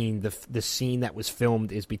we've seen, the scene that was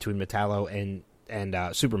filmed is between Metallo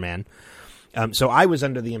and Superman. So I was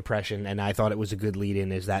under the impression, and I thought it was a good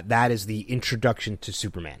lead-in, is that is the introduction to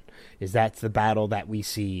Superman. That's the battle that we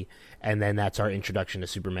see, and then that's our introduction to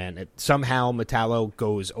Superman. Somehow Metallo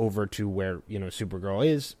goes over to where Supergirl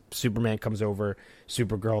is. Superman comes over.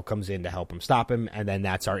 Supergirl comes in to help him stop him, and then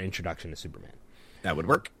that's our introduction to Superman. That would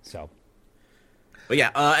work. So, but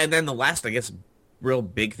yeah, and then the last, I guess, real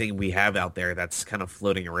big thing we have out there that's kind of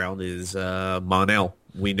floating around is Mon-El.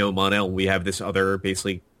 We know Mon-El. We have this other,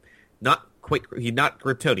 basically, he's not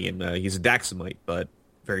Kryptonian. He's a Daxamite, but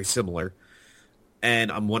very similar.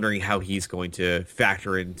 And I'm wondering how he's going to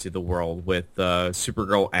factor into the world with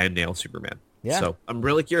Supergirl and now Superman. Yeah. So I'm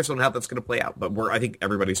really curious on how that's going to play out. But I think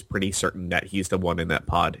everybody's pretty certain that he's the one in that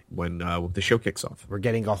pod when the show kicks off. We're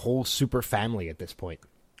getting a whole super family at this point.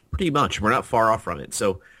 Pretty much. We're not far off from it.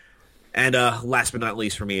 So, and last but not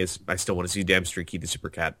least for me is I still want to see Damn Streaky the Super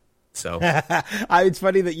Cat. So it's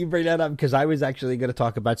funny that you bring that up because I was actually going to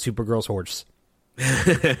talk about Supergirl's horse.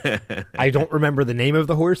 I don't remember the name of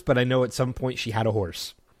the horse, but I know at some point she had a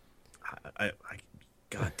horse.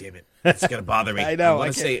 God damn it. It's going to bother me. I know. I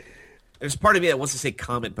want to say... There's part of me that wants to say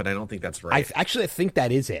Comet, but I don't think that's right. I think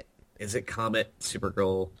that is it. Is it Comet?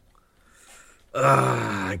 Supergirl?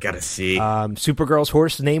 I gotta see. Supergirl's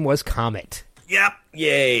horse name was Comet. Yep.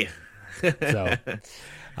 Yay. So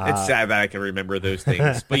it's sad that I can remember those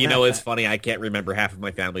things. But it's funny. I can't remember half of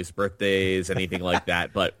my family's birthdays, anything like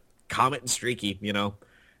that. But Comet and Streaky,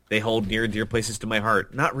 they hold near and dear places to my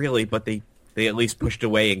heart. Not really, but they They at least pushed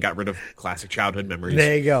away and got rid of classic childhood memories.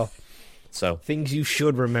 There you go. So things you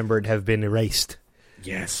should remembered have been erased.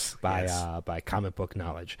 Yes, by comic book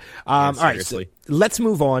knowledge. Yes, all right, so let's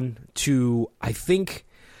move on to, I think,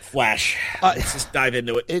 Flash. Let's just dive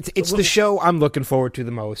into it. It's the show I'm looking forward to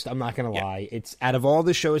the most. I'm not going to lie. It's out of all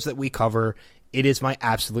the shows that we cover, it is my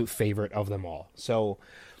absolute favorite of them all. So,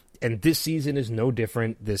 and this season is no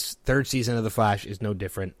different. This third season of The Flash is no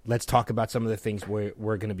different. Let's talk about some of the things we're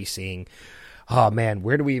going to be seeing. Oh, man,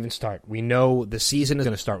 where do we even start? We know the season is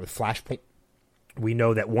going to start with Flashpoint. We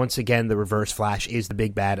know that once again, the Reverse Flash is the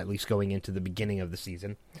big bad, at least going into the beginning of the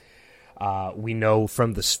season. We know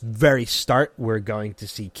from the very start we're going to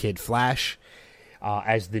see Kid Flash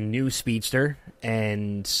as the new speedster,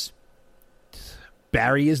 and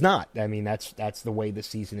Barry is not. I mean, that's the way the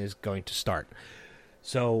season is going to start.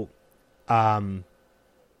 So,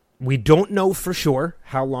 we don't know for sure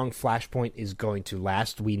how long Flashpoint is going to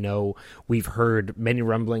last. We've heard many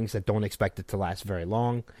rumblings that don't expect it to last very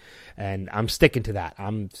long, and I'm sticking to that.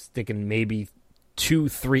 I'm sticking maybe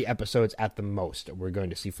 2-3 episodes at the most. We're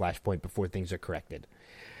going to see Flashpoint before things are corrected.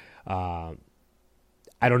 I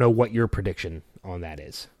don't know what your prediction on that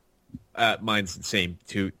is. Mine's the same,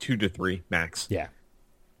 2 to 3 max. Yeah.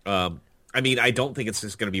 I mean, I don't think it's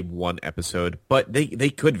just going to be one episode, but they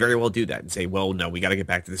could very well do that and say, well, no, we got to get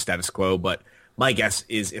back to the status quo. But my guess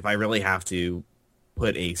is if I really have to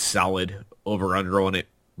put a solid over-under on it,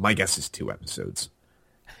 my guess is 2 episodes.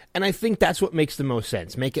 And I think that's what makes the most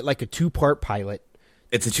sense. Make it like a 2-part pilot.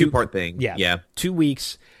 It's a 2-part thing. Yeah. 2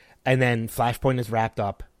 weeks, and then Flashpoint is wrapped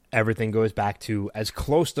up. Everything goes back to as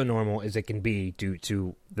close to normal as it can be due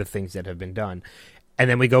to the things that have been done. And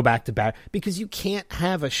then we go back to Barry, because you can't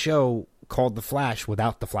have a show called The Flash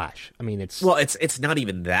without The Flash. I mean, it's not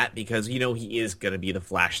even that, because he is going to be the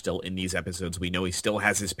Flash still in these episodes. We know he still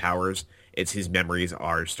has his powers. It's his memories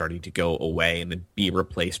are starting to go away and then be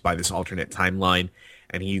replaced by this alternate timeline,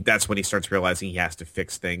 and that's when he starts realizing he has to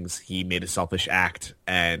fix things. He made a selfish act,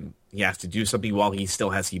 and he has to do something while he still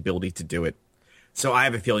has the ability to do it. So I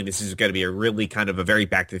have a feeling this is going to be a really kind of a very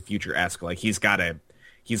Back to the Future-esque. Like he's got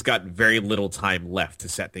very little time left to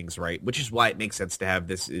set things right, which is why it makes sense to have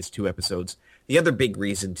this is 2 episodes. The other big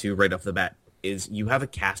reason, too, right off the bat, is you have a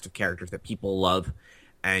cast of characters that people love,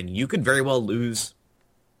 and you could very well lose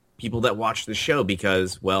people that watch the show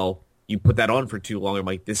because, well, you put that on for too long. I'm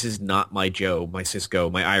like, this is not my Joe, my Cisco,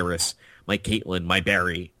 my Iris, my Caitlin, my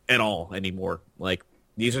Barry at all anymore. Like,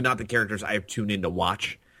 these are not the characters I have tuned in to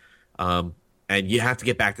watch. And you have to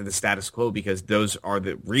get back to the status quo because those are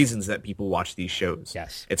the reasons that people watch these shows.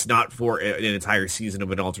 Yes. It's not for an entire season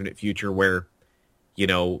of an alternate future where,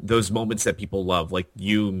 those moments that people love, like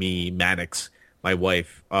you, me, Maddox, my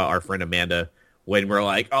wife, our friend Amanda, when we're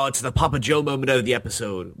like, oh, it's the Papa Joe moment of the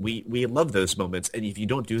episode. We love those moments. And if you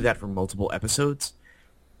don't do that for multiple episodes,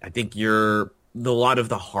 I think a lot of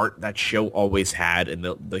the heart that show always had and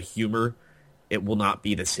the humor, it will not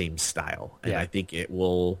be the same style. And I think it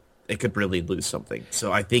could really lose something.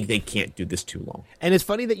 So I think they can't do this too long. And it's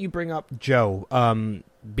funny that you bring up Joe,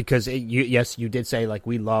 because you did say, like,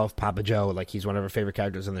 we love Papa Joe, like he's one of our favorite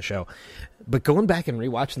characters in the show. But going back and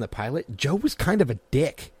rewatching the pilot, Joe was kind of a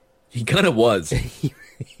dick. He kind of was.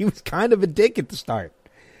 He was kind of a dick at the start.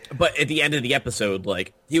 But at the end of the episode,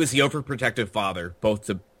 like, he was the overprotective father, both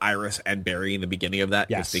to Iris and Barry in the beginning of that,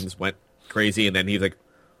 because things went crazy, and then he's like,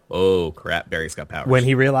 oh, crap, Barry's got powers. When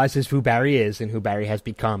he realizes who Barry is and who Barry has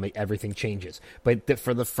become, everything changes. But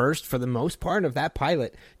for the most part of that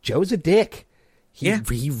pilot, Joe's a dick.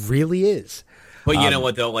 He really is. But you know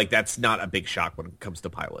what, though? Like, that's not a big shock when it comes to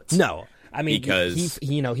pilots. No. I mean, because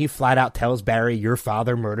he flat out tells Barry, your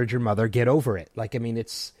father murdered your mother, get over it. Like, I mean,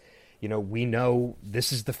 it's, we know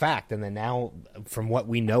this is the fact. And then now, from what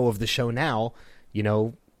we know of the show now,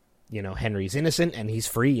 Henry's innocent and he's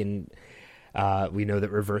free, and we know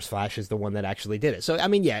that Reverse Flash is the one that actually did it. So, I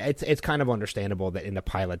mean, it's kind of understandable that in the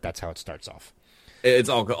pilot, that's how it starts off. It's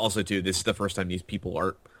also, too, this is the first time these people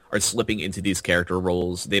are slipping into these character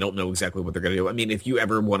roles. They don't know exactly what they're going to do. I mean, if you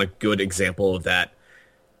ever want a good example of that,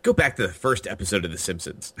 go back to the first episode of The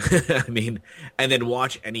Simpsons. I mean, and then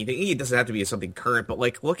watch anything. It doesn't have to be something current, but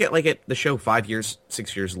like look at the show 5 years,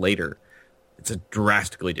 6 years later. It's a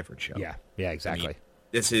drastically different show. Yeah, exactly. I mean,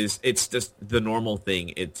 it's just the normal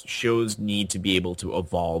thing. Shows need to be able to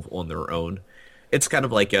evolve on their own. It's kind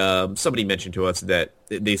of like somebody mentioned to us that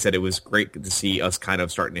they said it was great to see us kind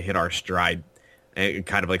of starting to hit our stride. And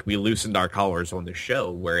kind of like we loosened our collars on the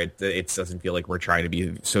show where it doesn't feel like we're trying to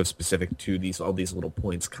be so specific to all these little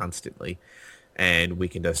points constantly. And we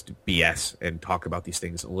can just BS and talk about these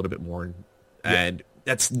things a little bit more. And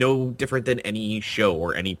that's no different than any show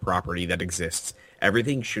or any property that exists.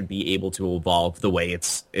 Everything should be able to evolve the way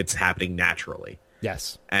it's happening naturally.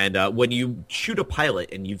 Yes. And when you shoot a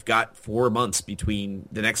pilot and you've got 4 months between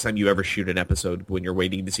the next time you ever shoot an episode when you're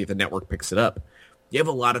waiting to see if the network picks it up, you have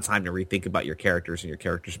a lot of time to rethink about your characters and your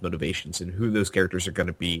characters' motivations and who those characters are going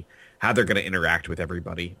to be, how they're going to interact with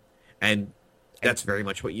everybody. And that's very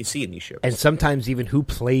much what you see in these shows. And sometimes even who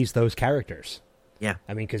plays those characters. Yeah.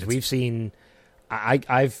 I mean, because we've seen...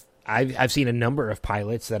 I've seen a number of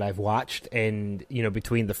pilots that I've watched, and, you know,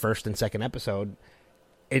 between the first and second episode...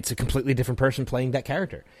 it's a completely different person playing that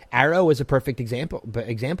character. Arrow is a perfect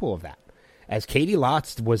example of that. As Katie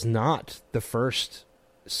Lotz was not the first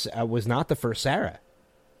Sarah,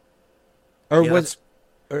 or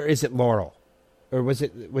is it Laurel, or was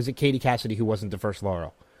it Katie Cassidy who wasn't the first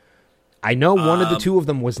Laurel? I know one of the two of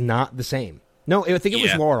them was not the same. No, I think it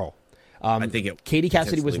was Laurel. I think Katie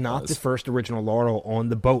Cassidy was not the first original Laurel on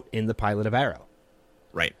the boat in the pilot of Arrow.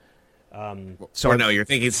 Right. So no, you're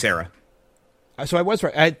thinking Sarah. So I was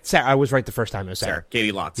right. I was right the first time. It was Sarah.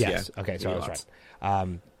 Katie Lotz. Yes. Yeah. Okay, so Katie I was Lotz.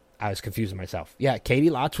 right. I was confusing myself. Yeah, Katie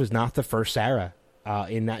Lotz was not the first Sarah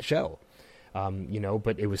in that show. You know,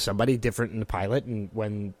 but it was somebody different in the pilot. And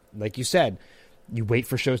when, like you said, you wait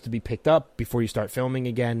for shows to be picked up before you start filming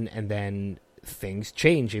again, and then things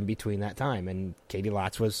change in between that time. And Katie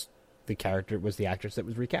Lotz was the actress that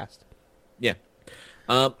was recast. Yeah.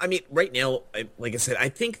 I mean, right now, like I said, I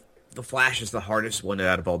think The Flash is the hardest one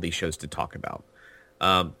out of all these shows to talk about.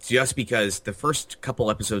 Just because the first couple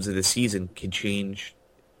episodes of the season can change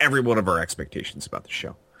every one of our expectations about the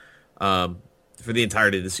show. For the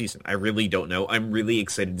entirety of the season. I really don't know. I'm really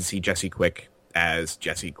excited to see Jesse Quick as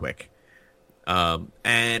Jesse Quick. And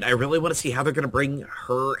I really want to see how they're going to bring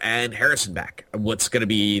her and Harrison back. What's going to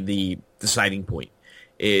be the deciding point?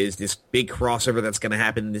 Is this big crossover that's going to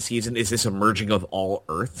happen in the season? Is this a merging of all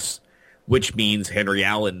Earths? Which means Henry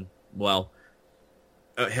Allen,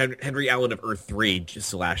 Henry Allen of Earth 3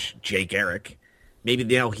 / Jay Garrick. Maybe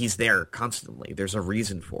now he's there constantly. There's a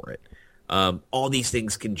reason for it. All these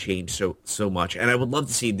things can change so much. And I would love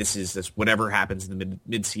to see this whatever happens in the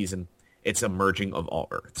mid-season, it's a merging of all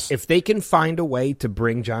Earths. If they can find a way to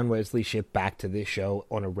bring John Wesley Shipp back to this show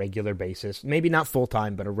on a regular basis, maybe not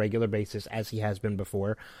full-time, but a regular basis as he has been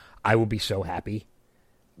before, I will be so happy.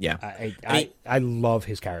 Yeah. I love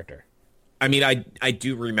his character. I mean, I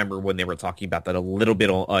do remember when they were talking about that a little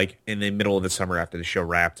bit, like in the middle of the summer after the show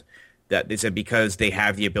wrapped, that they said because they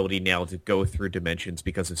have the ability now to go through dimensions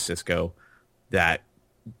because of Cisco, that,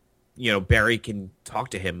 you know, Barry can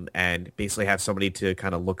talk to him and basically have somebody to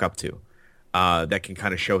kind of look up to, that can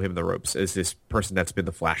kind of show him the ropes as this person that's been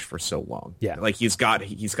the Flash for so long. Yeah, like he's got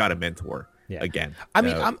a mentor. Yeah. Again. I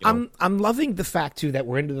mean, I'm loving the fact too that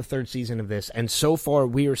we're into the third season of this, and so far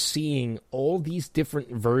we are seeing all these different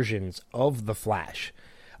versions of the Flash.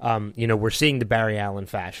 You know, we're seeing the Barry Allen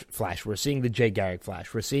Flash. We're seeing the Jay Garrick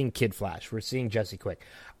Flash. We're seeing Kid Flash. We're seeing Jesse Quick.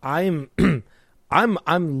 I'm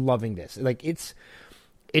loving this. Like it's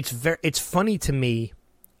funny to me.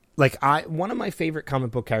 Like one of my favorite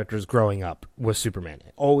comic book characters growing up was Superman.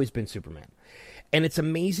 Always been Superman, and it's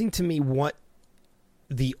amazing to me what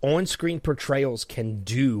the on-screen portrayals can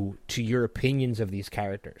do to your opinions of these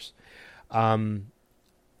characters.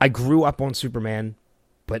 I grew up on Superman,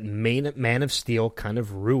 but Man of Steel kind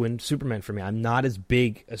of ruined Superman for me. I'm not as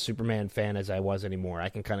big a Superman fan as I was anymore. I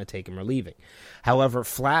can kind of take him or leave it. However,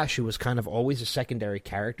 Flash, who was kind of always a secondary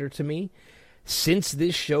character to me, since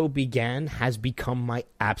this show began, has become my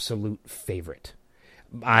absolute favorite.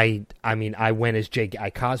 I mean, I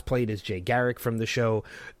cosplayed as Jay Garrick from the show.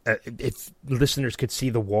 If listeners could see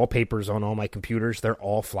the wallpapers on all my computers, they're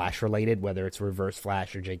all Flash related, whether it's Reverse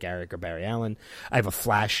Flash or Jay Garrick or Barry Allen. I have a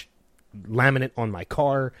Flash laminate on my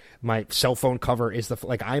car. My cell phone cover is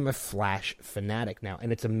I'm a Flash fanatic now,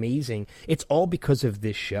 and it's amazing. It's all because of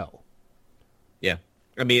this show. Yeah.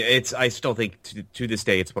 I mean, I still think to this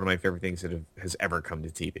day, it's one of my favorite things that has ever come to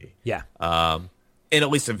TV. Yeah. In at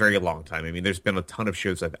least a very long time. I mean, there's been a ton of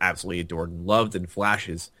shows I've absolutely adored and loved, and Flash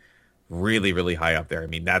is really, really high up there. I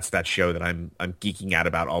mean, that's that show that I'm geeking out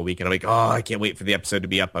about all week, and I'm like, oh, I can't wait for the episode to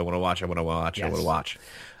be up. I want to watch.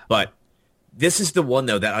 But this is the one,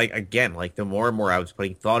 though, that again, like the more and more I was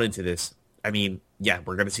putting thought into this, I mean, yeah,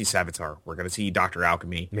 we're going to see Savitar. We're going to see Dr.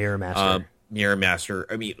 Alchemy. Mirror Master.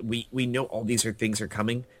 I mean, we know all these things are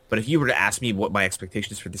coming, but if you were to ask me what my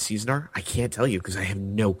expectations for the season are, I can't tell you because I have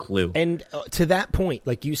no clue. And to that point,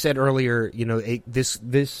 like you said earlier, you know,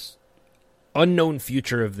 this unknown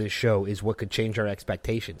future of this show is what could change our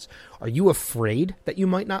expectations. Are you afraid that you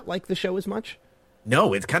might not like the show as much?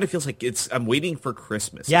 No, it kind of feels like I'm waiting for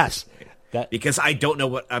Christmas. Yes. because I don't know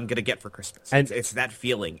what I'm going to get for Christmas. And it's that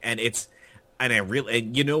feeling. And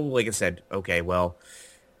like I said, okay, well,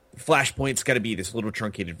 Flashpoint's got to be this little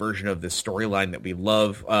truncated version of this storyline that we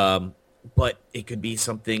love. But it could be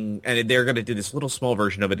something, and they're going to do this little small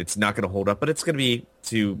version of it. It's not going to hold up, but it's going to be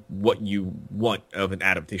to what you want of an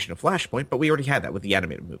adaptation of Flashpoint. But we already had that with the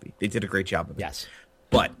animated movie. They did a great job of it. Yes.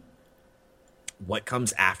 But what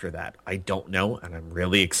comes after that, I don't know, and I'm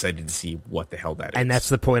really excited to see what the hell that is. And that's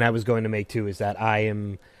the point I was going to make, too, is that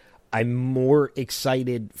I'm more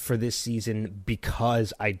excited for this season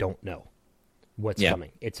because I don't know what's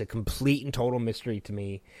coming. It's a complete and total mystery to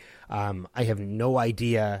me. I have no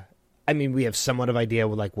idea. I mean, we have somewhat of idea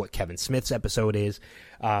with like what Kevin Smith's episode is,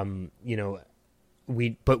 but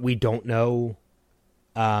we don't know,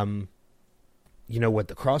 what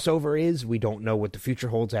the crossover is. We don't know what the future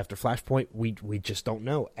holds after Flashpoint. We just don't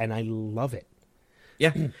know, and I love it.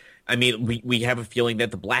 Yeah, I mean, we have a feeling that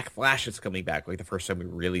the Black Flash is coming back, like the first time we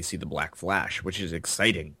really see the Black Flash, which is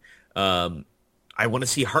exciting. I want to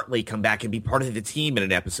see Hartley come back and be part of the team in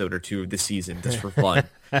an episode or two of this season, just for fun.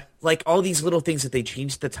 Like all these little things that they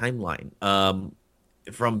changed the timeline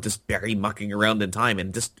from just Barry mucking around in time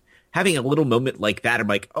and just having a little moment like that. I'm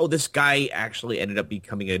like, oh, this guy actually ended up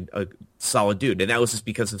becoming a solid dude. And that was just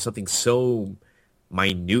because of something so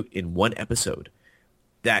minute in one episode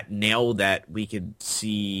that now that we could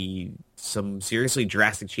see some seriously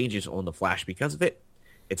drastic changes on the Flash because of it.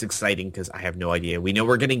 It's exciting because I have no idea. We know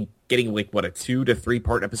we're getting like, what, a 2 to 3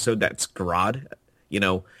 part episode that's Grodd.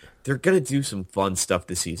 They're going to do some fun stuff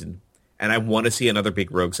this season. And I want to see another big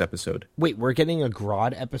Rogues episode. Wait, we're getting a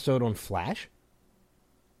Grodd episode on Flash?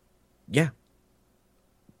 Yeah.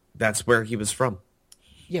 That's where he was from.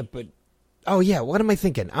 Yeah, but... Oh, yeah, what am I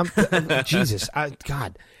thinking? Jesus,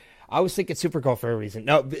 God. I was thinking Supergirl for a reason.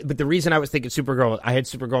 No, but the reason I was thinking Supergirl, I had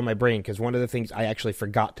Supergirl in my brain because one of the things I actually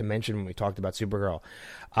forgot to mention when we talked about Supergirl,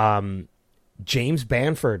 James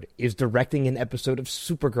Banford is directing an episode of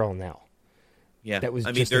Supergirl now. Yeah, that was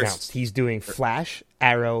just announced. He's doing Flash,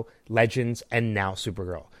 Arrow, Legends, and now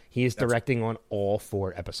Supergirl. He is directing on all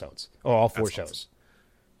 4 episodes, or all 4 shows. Awesome.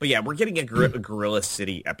 But yeah, we're getting a Gorilla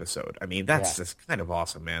City episode. I mean, that's just kind of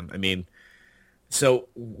awesome, man. I mean, so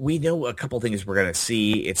we know a couple things we're going to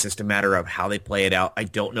see. It's just a matter of how they play it out. I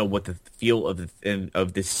don't know what the feel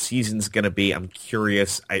of this season's going to be. I'm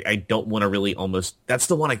curious. I don't want to really almost... That's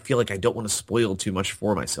the one I feel like I don't want to spoil too much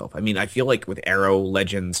for myself. I mean, I feel like with Arrow,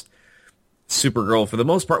 Legends, Supergirl, for the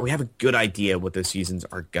most part, we have a good idea what those seasons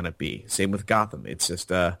are going to be. Same with Gotham. It's just...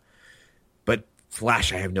 But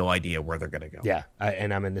Flash, I have no idea where they're going to go. Yeah,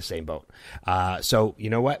 and I'm in the same boat. So, you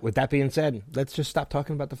know what? With that being said, let's just stop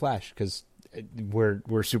talking about the Flash, because...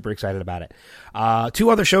 We're super excited about it. 2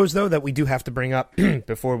 other shows, though, that we do have to bring up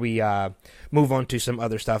before we move on to some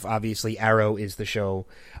other stuff. Obviously, Arrow is the show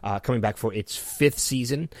coming back for its 5th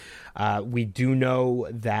season. We do know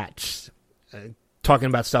that, talking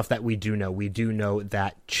about stuff that we do know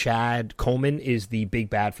that Chad Coleman is the big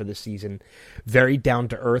bad for this season. Very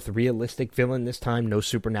down-to-earth, realistic villain this time. No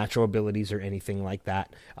supernatural abilities or anything like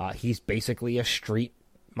that. He's basically a street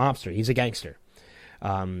mobster. He's a gangster.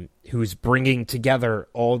 Who's bringing together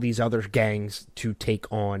all these other gangs to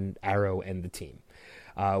take on Arrow and the team.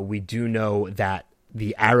 We do know that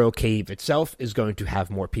the Arrow Cave itself is going to have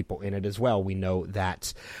more people in it as well. We know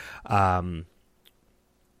that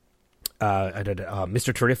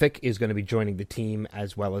Mr. Terrific is going to be joining the team,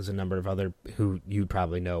 as well as a number of other who you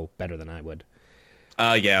probably know better than I would.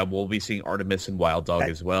 Yeah, we'll be seeing Artemis and Wild Dog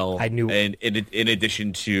as well. I knew, and in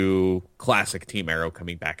addition to classic Team Arrow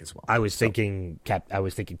coming back as well. I was thinking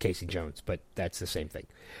Casey Jones, but that's the same thing.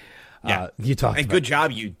 Yeah, you talked. And good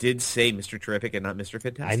job, you did say Mr. Terrific and not Mr.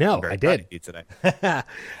 Fantastic. I know, I did. You today.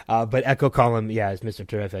 But Echo Column, is Mr.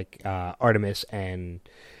 Terrific, Artemis, and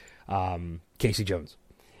Casey Jones.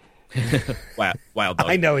 Wild Dog.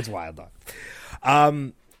 I know it's Wild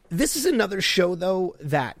Dog. This is another show, though,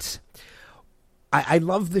 that. I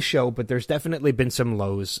love the show, but there's definitely been some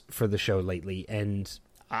lows for the show lately, and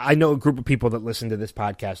I know a group of people that listen to this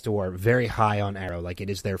podcast who are very high on Arrow, like it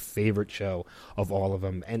is their favorite show of all of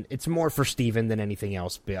them, and it's more for Steven than anything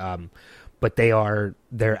else, but they're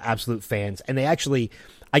absolute fans, and I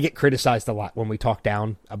get criticized a lot when we talk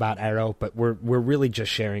down about Arrow, but we're really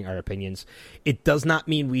just sharing our opinions. It does not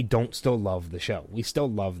mean we don't still love the show. We still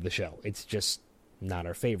love the show. It's just not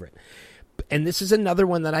our favorite. And this is another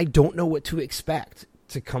one that I don't know what to expect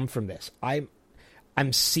to come from this. I'm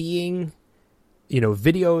seeing,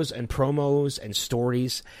 videos and promos and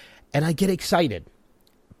stories, and I get excited.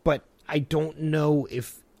 But I don't know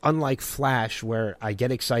if, unlike Flash, where I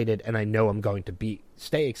get excited and I know I'm going to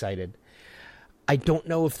stay excited, I don't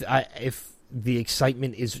know if the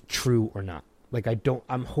excitement is true or not. Like,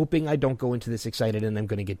 I'm hoping I don't go into this excited and I'm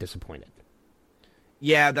going to get disappointed.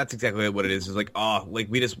 Yeah, that's exactly what it is. It's like,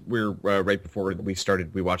 we're right before we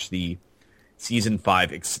started, we watched the season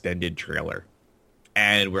 5 extended trailer,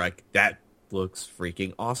 and we're like, that looks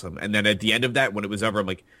freaking awesome. And then at the end of that, when it was over, I'm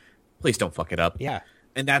like, please don't fuck it up. Yeah.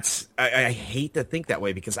 And that's, I hate to think that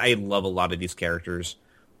way because I love a lot of these characters.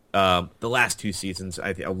 The last 2 seasons,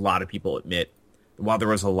 I think a lot of people admit, while there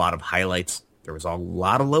was a lot of highlights, there was a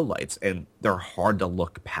lot of lowlights, and they're hard to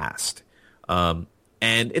look past. And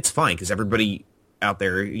it's fine because everybody out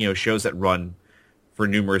there, shows that run for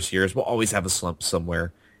numerous years will always have a slump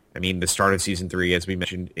somewhere. I mean, the start of season 3, as we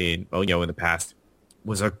mentioned in the past,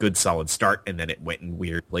 was a good solid start, and then it went in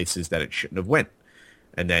weird places that it shouldn't have went.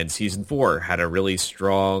 And then season 4 had a really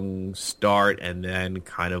strong start, and then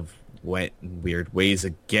kind of went in weird ways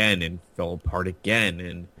again and fell apart again.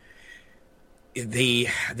 And they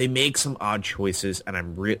make some odd choices, and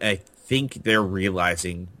I think they're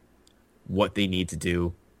realizing what they need to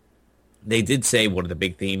do. They did say one of the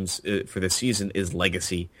big themes for this season is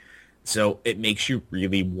legacy. So it makes you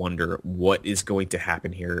really wonder what is going to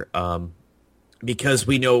happen here. Because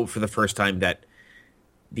we know for the first time that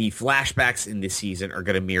the flashbacks in this season are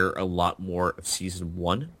going to mirror a lot more of season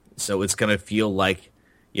 1. So it's going to feel like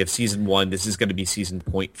you have season 1. This is going to be season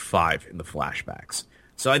 0.5 in the flashbacks.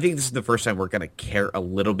 So I think this is the first time we're going to care a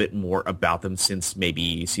little bit more about them since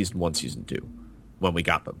maybe season 1, season 2, when we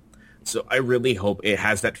got them. So I really hope it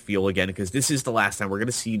has that feel again, because this is the last time we're going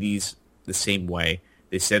to see these the same way.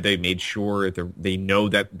 They said they made sure they know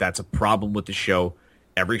that that's a problem with the show.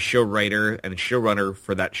 Every show writer and showrunner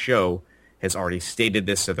for that show has already stated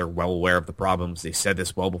this, so they're well aware of the problems. They said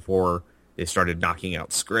this well before they started knocking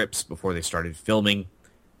out scripts, before they started filming.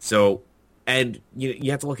 So, and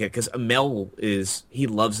you have to look at it, because Amell he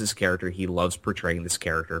loves this character. He loves portraying this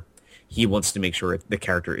character. He wants to make sure the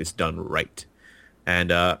character is done right.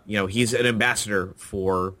 And, he's an ambassador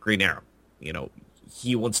for Green Arrow.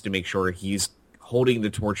 He wants to make sure he's holding the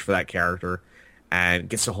torch for that character and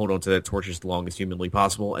gets to hold on to that torch as long as humanly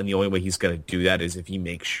possible. And the only way he's going to do that is if he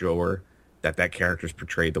makes sure that character is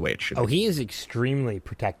portrayed the way it should be. Oh, he is extremely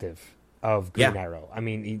protective of Green Arrow. I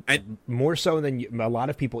mean, more so than a lot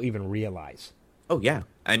of people even realize. Oh, yeah.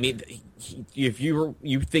 I mean, if you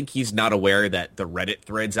think he's not aware that the Reddit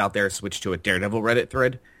threads out there switched to a Daredevil Reddit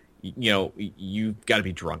thread, you've got to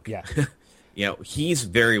be drunk. Yeah. He's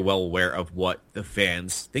very well aware of what the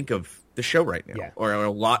fans think of the show right now, or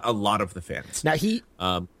a lot of the fans. Now he,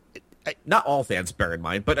 not all fans, bear in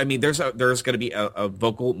mind, but I mean, there's going to be a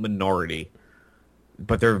vocal minority,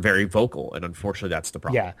 but they're very vocal, and unfortunately, that's the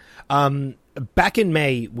problem. Yeah. Back in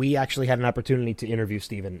May, we actually had an opportunity to interview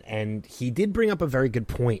Steven, and he did bring up a very good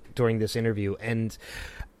point during this interview, and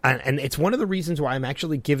it's one of the reasons why I'm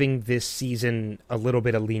actually giving this season a little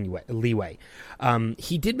bit of leeway.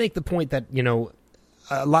 He did make the point that,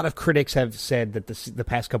 a lot of critics have said that the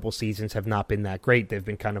past couple seasons have not been that great. They've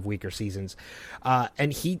been kind of weaker seasons.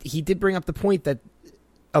 And he did bring up the point that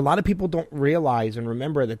a lot of people don't realize and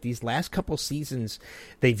remember that these last couple seasons,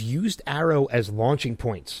 they've used Arrow as launching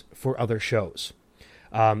points for other shows.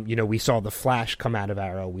 We saw The Flash come out of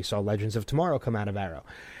Arrow. We saw Legends of Tomorrow come out of Arrow.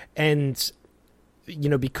 And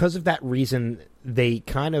because of that reason, they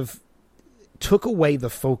kind of took away the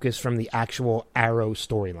focus from the actual Arrow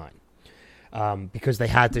storyline, because they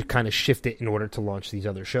had to kind of shift it in order to launch these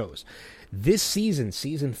other shows. This season,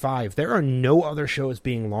 season 5, there are no other shows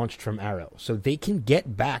being launched from Arrow, so they can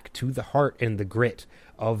get back to the heart and the grit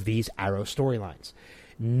of these Arrow storylines.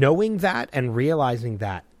 Knowing that and realizing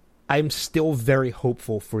that, I'm still very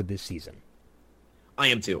hopeful for this season. I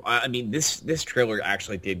am too. I mean, this trailer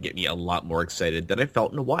actually did get me a lot more excited than I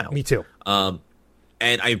felt in a while. Me too.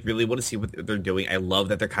 And I really want to see what they're doing. I love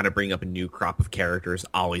that they're kind of bringing up a new crop of characters.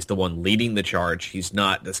 Ollie's the one leading the charge. He's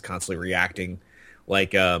not just constantly reacting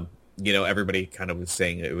like, everybody kind of was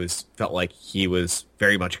saying felt like he was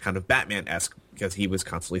very much kind of Batman-esque because he was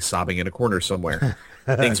constantly sobbing in a corner somewhere.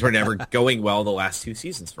 Things were never going well the last 2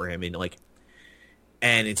 seasons for him.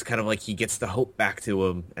 And it's kind of like he gets the hope back to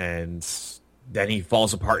him, and then he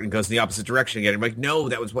falls apart and goes in the opposite direction again. I'm like, no,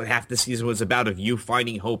 that was what half the season was about, of you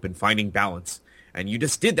finding hope and finding balance. And you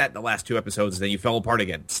just did that in the last 2 episodes, and then you fell apart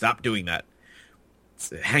again. Stop doing that.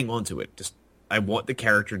 Hang on to it. I want the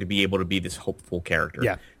character to be able to be this hopeful character.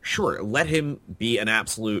 Yeah. Sure, let him be an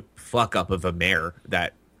absolute fuck-up of a mayor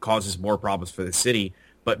that causes more problems for the city,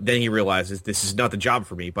 but then he realizes this is not the job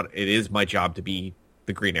for me, but it is my job to be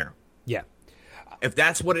the Green Arrow. Yeah. If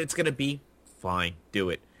that's what it's going to be, fine, do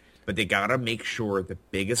it. But they got to make sure the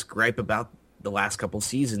biggest gripe about the last couple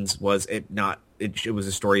seasons was it was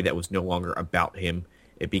a story that was no longer about him.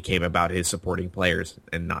 it became about his supporting players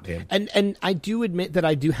and not him. And I do admit that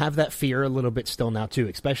I do have that fear a little bit still now too,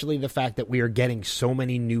 especially the fact that we are getting so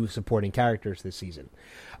many new supporting characters this season.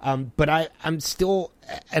 But I'm still,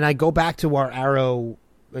 and I go back to our Arrow,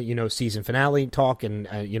 season finale talk and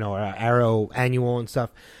our Arrow annual and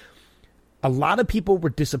stuff. A lot of people were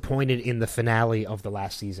disappointed in the finale of the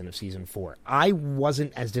last season of season 4. I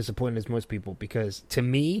wasn't as disappointed as most people because to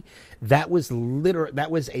me that was a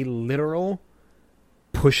literal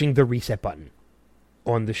pushing the reset button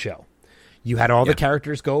on the show. You had all the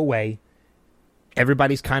characters go away.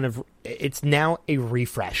 Everybody's it's now a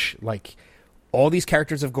refresh. Like all these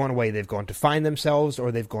characters have gone away. They've gone to find themselves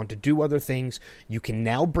or they've gone to do other things. You can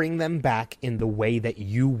now bring them back in the way that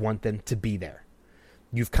you want them to be there.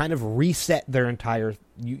 You've kind of reset their entire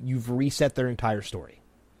story.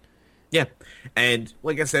 Yeah. And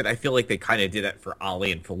like I said, I feel like they kind of did that for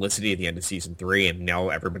Ollie and Felicity at the end of season 3, and now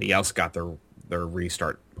everybody else got their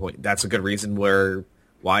restart point. That's a good reason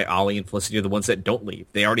why Ollie and Felicity are the ones that don't leave.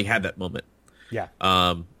 They already had that moment. Yeah.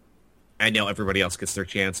 And now everybody else gets their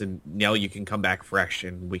chance, and now you can come back fresh,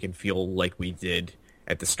 and we can feel like we did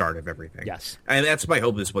at the start of everything. Yes. And that's my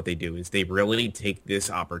hope is what they do, is they really take this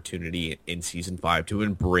opportunity in Season 5 to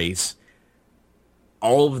embrace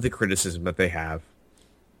all of the criticism that they have,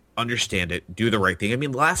 understand it, do the right thing. I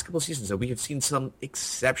mean, the last couple of seasons, we have seen some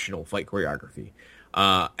exceptional fight choreography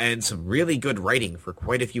and some really good writing for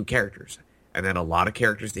quite a few characters. And then a lot of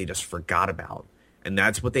characters they just forgot about. And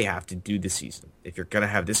that's what they have to do this season. If you're going to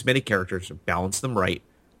have this many characters, balance them right.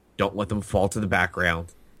 Don't let them fall to the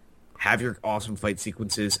background. Have your awesome fight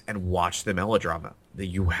sequences and watch the melodrama. That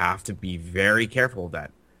you have to be very careful of that.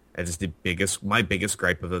 That is my biggest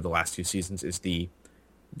gripe of the last 2 seasons is the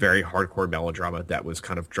very hardcore melodrama that was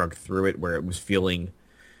kind of drugged through it, where it was feeling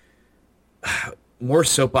more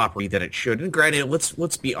soap opera than it should. And granted,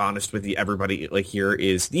 let's be honest with you, everybody. Like here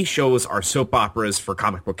is these shows are soap operas for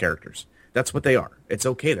comic book characters. That's what they are. It's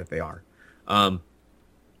okay that they are.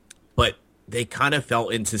 But they kind of fell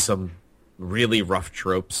into some really rough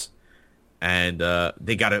tropes. And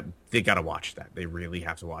they gotta watch that. They really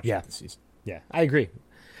have to watch that this season. Yeah, I agree.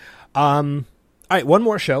 All right, one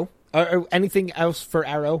more show. Anything else for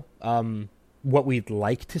Arrow? What we'd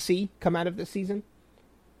like to see come out of this season?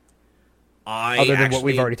 Other than what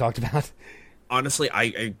we've already talked about. Honestly,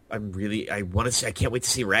 I want to see. I can't wait to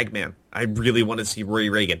see Ragman. I really want to see Rory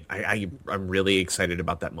Reagan. I'm really excited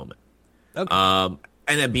about that moment. Okay.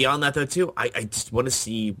 And then beyond that, though, too, I just want to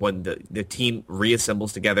see when the team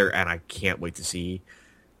reassembles together, and I can't wait to see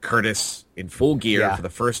Curtis in full gear for the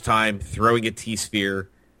first time, throwing a T-sphere,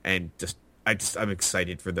 and I'm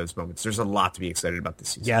excited for those moments. There's a lot to be excited about this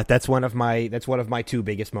season. Yeah, that's one of my 2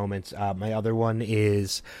 biggest moments. My other one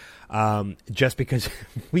is just because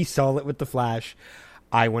we saw it with The Flash,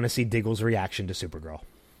 I want to see Diggle's reaction to Supergirl.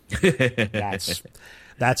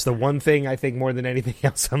 That's the one thing I think more than anything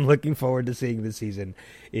else I'm looking forward to seeing this season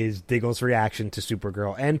is Diggle's reaction to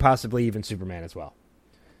Supergirl and possibly even Superman as well.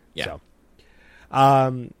 Yeah. So,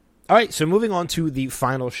 all right. So moving on to the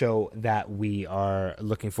final show that we are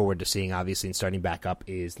looking forward to seeing, obviously, and starting back up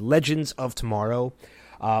is Legends of Tomorrow.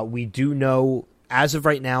 We do know as of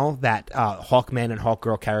right now that Hawkman and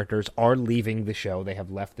Hawkgirl characters are leaving the show. They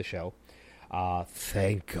have left the show.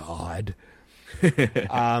 Thank God.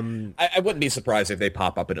 I wouldn't be surprised if they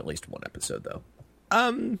pop up in at least one episode, though.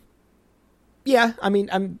 Yeah, I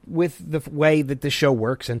mean, with the way that the show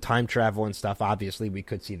works and time travel and stuff, obviously we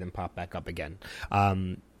could see them pop back up again.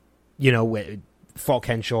 Falk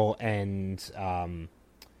Henschel and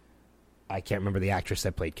I can't remember the actress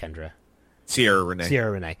that played Kendra. Sierra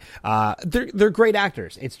Renee. They're great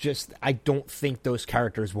actors. It's just I don't think those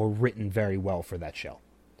characters were written very well for that show.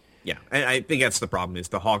 Yeah, and I think that's the problem is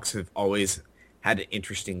the Hawks have always had an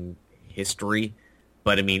interesting history,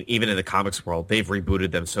 but I mean, even in the comics world, they've rebooted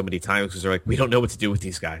them so many times because they're like, we don't know what to do with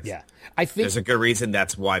these guys. Yeah, I think there's a good reason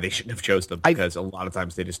that's why they shouldn't have chosen them because a lot of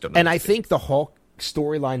times they just don't know. And I think the Hulk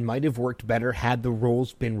storyline might have worked better had the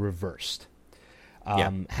roles been reversed.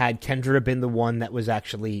 Had Kendra been the one that was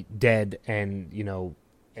actually dead, and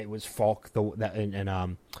it was Falk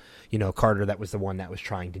and Carter that was the one that was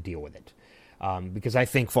trying to deal with it. Because I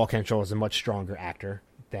think Falk Henschel is a much stronger actor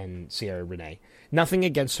than Sierra Renee. Nothing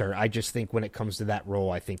against her. I just think when it comes to that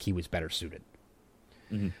role, I think he was better suited.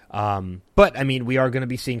 Mm-hmm. But, I mean, we are going to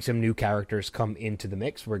be seeing some new characters come into the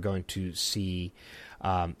mix. We're going to see,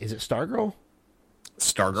 is it Stargirl?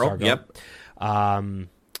 Stargirl, yep.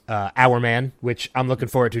 Hourman, which I'm looking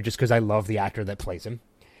forward to just because I love the actor that plays him.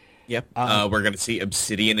 Yep. We're going to see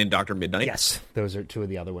Obsidian and Dr. Midnight. Yes, those are 2 of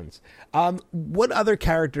the other ones. What other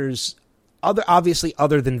characters...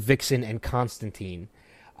 Other than Vixen and Constantine,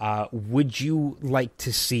 Would you like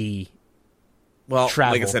to see? Well,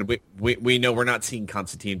 travel? Like I said, we know we're not seeing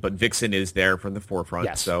Constantine, but Vixen is there from the forefront.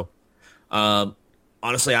 Yes. So,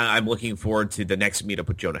 honestly, I'm looking forward to the next meetup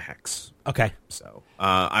with Jonah Hex. Okay. So,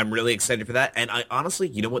 I'm really excited for that. And I honestly,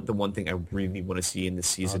 you know what? The one thing I really want to see in this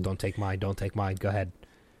season. Don't take mine. Don't take mine. Go ahead.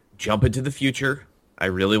 Jump into the future. I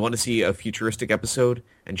really want to see a futuristic episode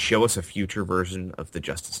and show us a future version of the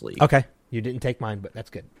Justice League. Okay. You didn't take mine, but that's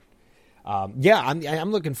good. Yeah,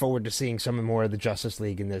 I'm looking forward to seeing some more of the Justice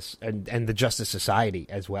League in this, and the Justice Society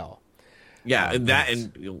as well. Yeah, and that,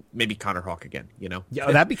 and maybe Connor Hawke again. You know,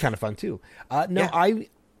 yeah, that'd be kind of fun too. No, Yeah.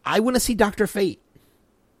 I want to see Dr. Fate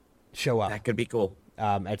show up. that could be cool.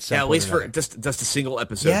 At some Yeah, at point least or for another. just a single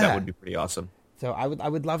episode, Yeah. that would be pretty awesome. So I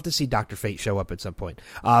would love to see Dr. Fate show up at some point.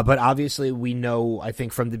 But obviously we know, I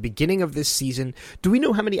think from the beginning of this season, do we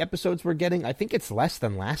know how many episodes we're getting? I think it's less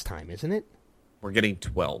than last time, isn't it? We're getting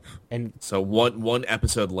 12, And so one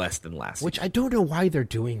episode less than last. which season. I don't know why they're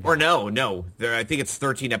doing that. Or no, I think it's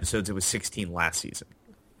 13 episodes. It was 16 last season.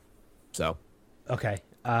 So Okay.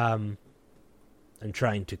 I'm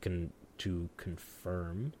trying to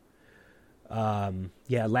confirm.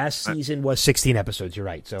 Yeah, last season was 16 episodes. You're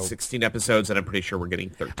right. So 16 episodes, and I'm pretty sure we're getting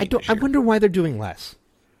 13. I wonder why they're doing less.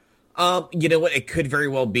 You know what? It could very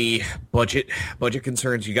well be budget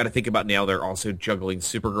concerns. You got to think about now. They're also juggling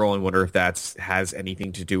Supergirl, and wonder if that has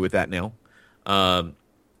anything to do with that now.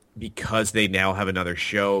 Because they now have another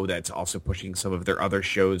show that's also pushing some of their other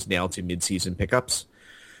shows now to mid-season pickups.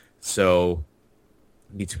 So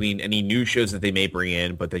between any new shows that they may bring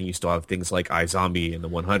in, but then you still have things like iZombie and the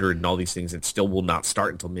 100 and all these things that still will not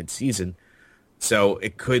start until mid-season. So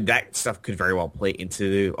that stuff could very well play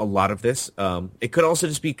into a lot of this. It could also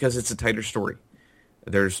just be because it's a tighter story.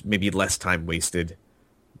 There's maybe less time wasted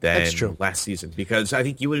than last season. Because I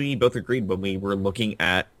think you and me both agreed when we were looking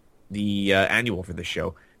at the annual for the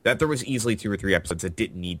show that there was easily 2 or 3 episodes that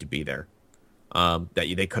didn't need to be there. That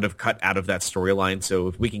they could have cut out of that storyline. So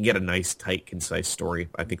if we can get a nice, tight, concise story,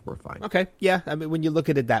 I think we're fine. Okay, yeah. I mean, when you look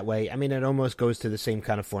at it that way, I mean, it almost goes to the same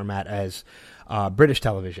kind of format as British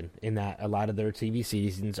television, in that a lot of their TV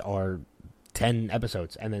seasons are 10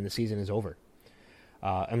 episodes, and then the season is over.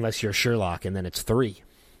 Unless you're Sherlock, and then it's 3.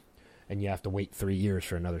 And you have to wait 3 years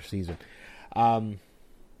for another season.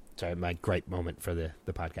 Sorry, my gripe moment for the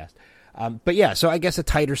podcast. But yeah, so I guess a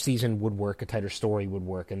tighter season would work, a tighter story would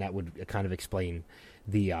work, and that would kind of explain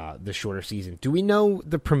the shorter season. Do we know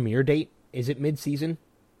the premiere date? Is it mid-season?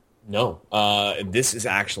 No. This is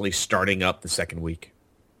actually starting up the second week.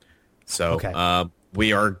 So Okay.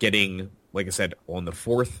 We are getting, like I said, on the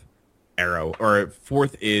 4th, Arrow. Or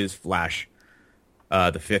 4th is Flash.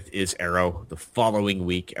 The 5th is Arrow. The following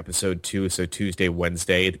week, episode 2, so Tuesday,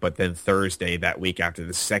 Wednesday. But then Thursday, that week after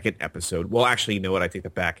the second episode. Well, actually, you know what? I take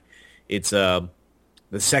that back. It's the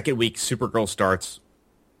second week, Supergirl starts.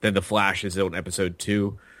 Then the Flash is on episode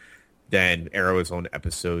 2. Then Arrow is on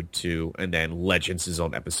episode 2. And then Legends is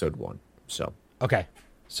on episode 1. So Okay.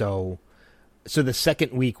 So the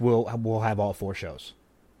second week we'll have all 4 shows.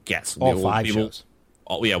 yes. All 5 shows.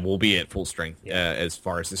 We'll be at full strength as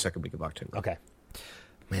far as the second week of October. Okay.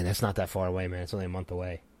 Man, that's not that far away, man. It's only a month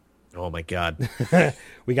away. Oh my God.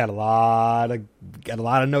 We got a lot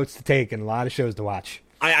of notes to take and a lot of shows to watch.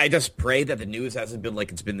 I just pray that the news hasn't been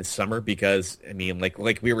like it's been this summer, because I mean, like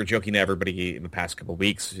we were joking to everybody in the past couple of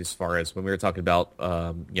weeks, as far as when we were talking about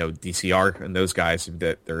DCR and those guys,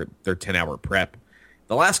 that their 10-hour prep.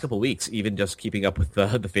 The last couple of weeks, even just keeping up with the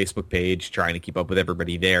Facebook page, trying to keep up with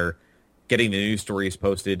everybody there, getting the news stories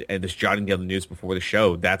posted, and just jotting down the news before the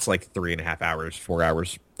show, that's like 3.5 hours, 4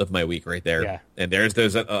 hours of my week right there. Yeah. And there's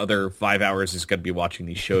those other 5 hours is going to be watching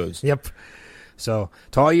these shows. Yep. So,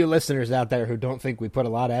 to all you listeners out there who don't think we put a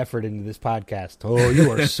lot of effort into this podcast,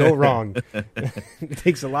 you are so wrong. It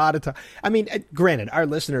takes a lot of time. I mean, granted, our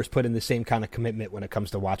listeners put in the same kind of commitment when it comes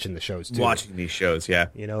to watching the shows, too. Watching these shows, yeah.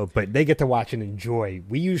 But they get to watch and enjoy.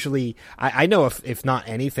 We usually, I know if not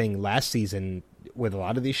anything, last season with a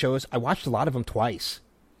lot of these shows, I watched a lot of them twice.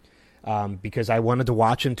 Because I wanted to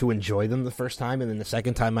watch them to enjoy them the first time, and then the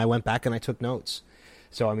second time I went back and I took notes.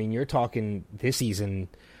 So, I mean, you're talking this season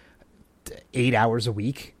 8 hours a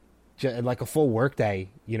week, like a full workday,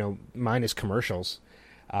 minus commercials,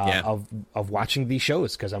 of watching these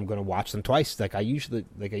shows, because I'm going to watch them twice, like I used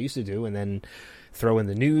to do, and then throw in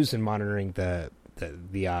the news and monitoring the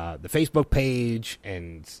Facebook page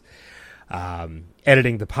and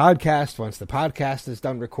editing the podcast once the podcast is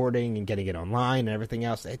done recording and getting it online and everything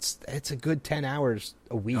else. It's a good 10 hours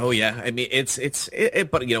a week. Oh yeah, I mean it's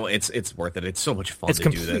but it's worth it. It's so much fun. It's to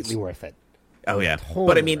do this. completely worth it. Oh yeah, Totally.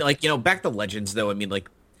 But I mean, back to Legends though. I mean,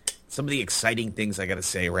 some of the exciting things I got to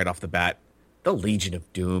say right off the bat. The Legion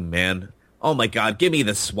of Doom, man. Oh my God, give me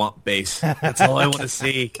the swamp base. That's all I want to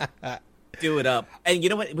see. Do it up. And you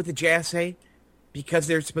know what? With the JSA, because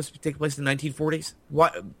they're supposed to take place in the 1940s,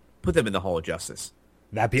 put them in the Hall of Justice.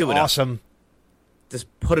 That'd be awesome.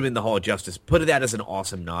 Just put them in the Hall of Justice. Put that as an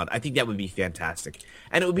awesome nod. I think that would be fantastic.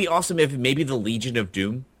 And it would be awesome if maybe the Legion of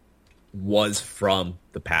Doom was from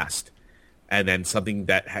the past. And then something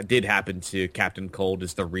that did happen to Captain Cold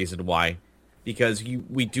is the reason why. Because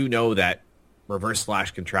we do know that Reverse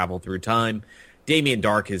Flash can travel through time. Damien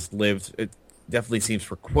Dark has lived, it definitely seems,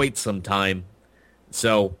 for quite some time.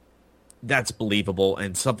 So that's believable.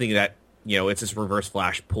 And something that, it's this Reverse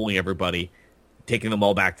Flash pulling everybody, taking them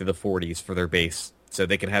all back to the 40s for their base. So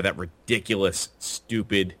they can have that ridiculous,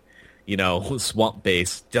 stupid, swamp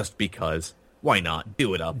base just because. Why not?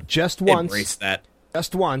 Do it up. Just once. Embrace that.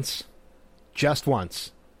 Just once. Just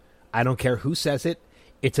once. I don't care who says it.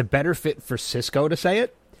 It's a better fit for Cisco to say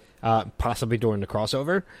it, possibly during the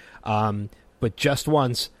crossover. But just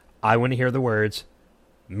once, I want to hear the words,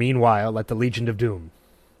 meanwhile, at the Legion of Doom.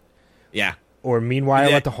 Yeah. Or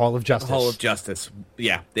meanwhile, at the Hall of Justice. The Hall of Justice.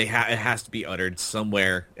 Yeah, it has to be uttered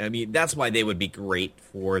somewhere. I mean, that's why they would be great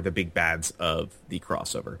for the big bads of the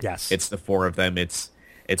crossover. Yes. It's the four of them. It's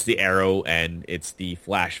the Arrow and it's the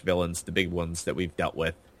Flash villains, the big ones that we've dealt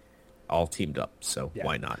with, all teamed up. So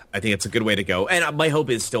why not? I think it's a good way to go. And my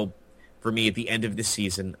hope is still, for me, at the end of the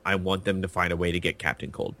season, I want them to find a way to get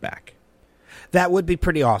Captain Cold back. That would be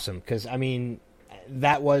pretty awesome because, I mean,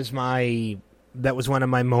 that was one of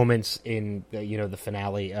my moments in the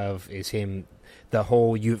finale of him, the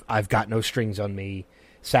whole I've got no strings on me,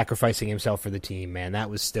 sacrificing himself for the team. Man, that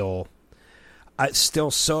was still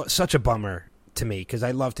such a bummer to me because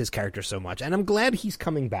I loved his character so much, and I'm glad he's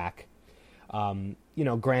coming back.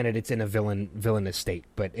 Granted, it's in a villainous state,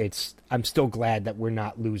 but I'm still glad that we're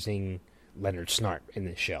not losing Leonard Snart in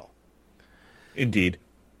this show. Indeed.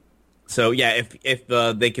 So yeah, if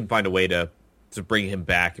they can find a way to bring him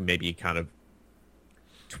back and maybe kind of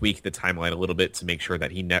tweak the timeline a little bit to make sure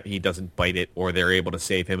that he doesn't bite it, or they're able to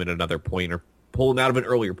save him at another point or pull him out of an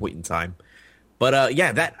earlier point in time. But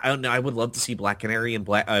I would love to see Black Canary and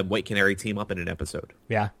White Canary team up in an episode.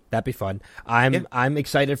 Yeah, that'd be fun. I'm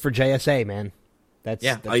excited for JSA, man.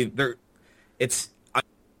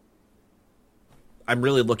 I'm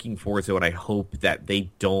really looking forward to it. I hope that they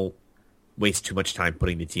don't waste too much time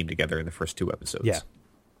putting the team together in the first two episodes.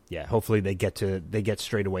 Yeah. Hopefully they get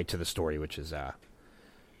straight away to the story, which is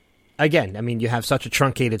again, I mean, you have such a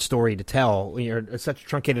truncated story to tell, such a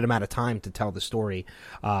truncated amount of time to tell the story.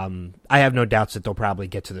 I have no doubts that they'll probably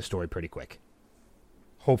get to the story pretty quick.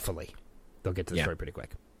 Hopefully, they'll get to the story pretty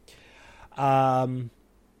quick.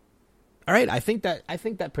 All right, I think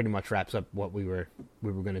that pretty much wraps up what we were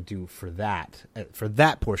going to do for that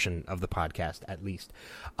portion of the podcast, at least.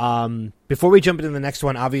 Before we jump into the next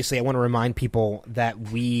one, obviously, I want to remind people that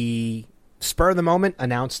we, spur of the moment,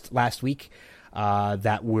 announced last week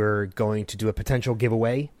that we're going to do a potential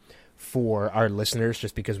giveaway for our listeners,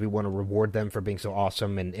 just because we want to reward them for being so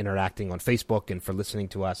awesome and interacting on Facebook and for listening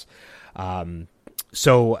to us.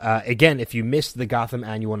 So again, if you missed the Gotham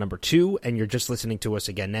Annual number 2 and you're just listening to us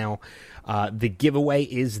again now, the giveaway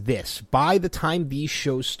is this. By the time these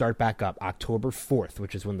shows start back up, October 4th,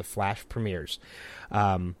 which is when The Flash premieres,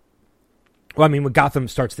 when Gotham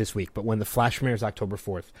starts this week, but when The Flash premieres October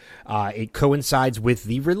 4th, it coincides with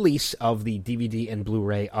the release of the DVD and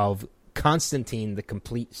Blu-ray of Constantine, the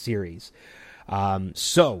complete series.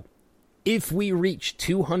 So if we reach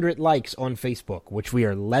 200 likes on Facebook, which we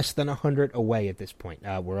are less than 100 away at this point,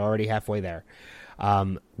 we're already halfway there,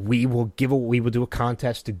 we will do a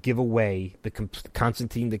contest to give away the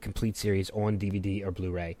Constantine, the complete series on DVD or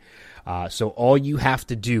Blu-ray. So all you have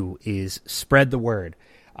to do is spread the word.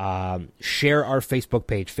 Share our Facebook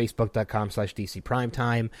page, facebook.com/DC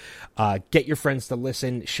Primetime. Get your friends to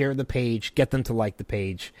listen, share the page, get them to like the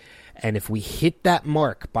page. And if we hit that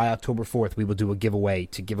mark by October 4th, we will do a giveaway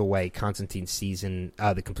to give away Constantine season,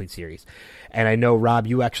 the complete series. And I know, Rob,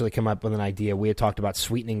 you actually came up with an idea. We had talked about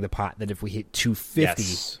sweetening the pot, that if we hit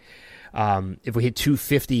 250, if we hit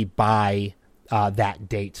 250 by that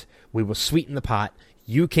date, we will sweeten the pot.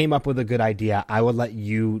 You came up with a good idea. I will let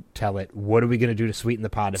you tell it. What are we going to do to sweeten the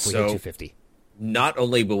pot if we hit 250? Not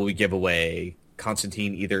only will we give away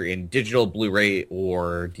Constantine either in digital, Blu-ray,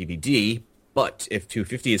 or DVD, but if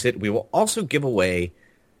 250 is hit, we will also give away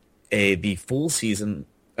the full season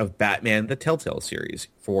of Batman the Telltale series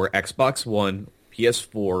for Xbox One,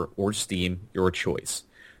 PS4, or Steam, your choice.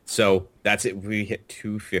 So that's it. We hit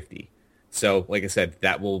 250. So like I said,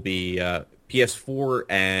 that will be PS4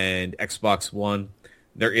 and Xbox One.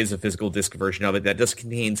 there is a physical disc version of it that does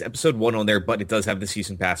contains episode 1 on there, but it does have the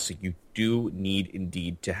season pass, so you do need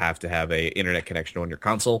indeed to have a internet connection on your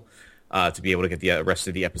console to be able to get the rest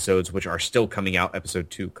of the episodes, which are still coming out. Episode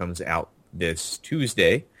 2 comes out this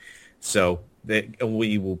Tuesday, so I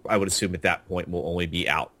would assume at that point will only be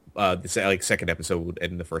out. The second episode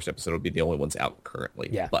and the first episode will be the only ones out currently.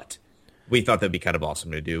 Yeah. But we thought that'd be kind of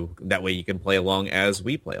awesome to do. That way you can play along as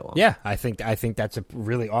we play along. Yeah, I think that's a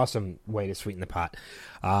really awesome way to sweeten the pot.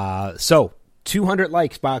 So 200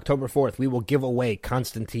 likes by October 4th, we will give away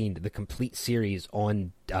Constantine, the complete series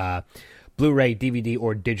on Blu-ray, DVD,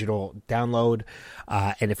 or digital download.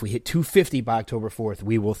 And if we hit 250 by October 4th,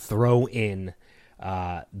 we will throw in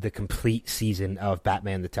the complete season of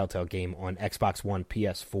Batman the Telltale Game on Xbox One,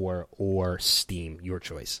 PS4, or Steam, your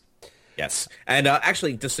choice. Yes, and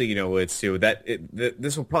actually, just so you know, it's too that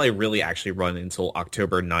this will probably really actually run until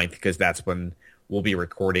October 9th, because that's when we'll be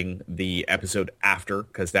recording the episode after,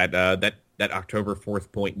 because that October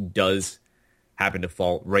 4th point does happen to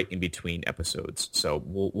fall right in between episodes, so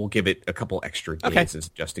we'll give it a couple extra days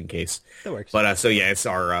just in case. That works. But so yeah, it's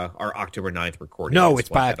our October 9th recording. No, it's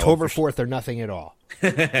by October 4th or nothing at all.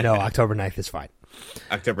 No, October 9th is fine.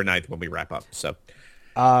 October 9th when we wrap up. So,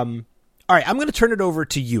 all right, I'm going to turn it over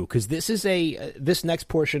to you, because this is this next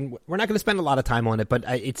portion, we're not going to spend a lot of time on it, but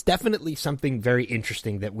it's definitely something very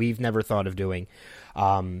interesting that we've never thought of doing.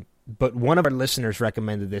 But one of our listeners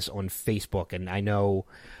recommended this on Facebook, and I know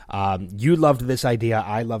you loved this idea,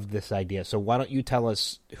 I loved this idea, so why don't you tell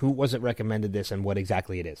us who was it recommended this and what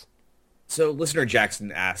exactly it is? So listener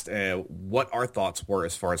Jackson asked what our thoughts were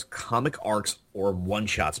as far as comic arcs or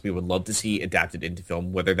one-shots we would love to see adapted into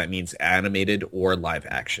film, whether that means animated or live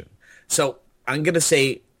action. So I'm going to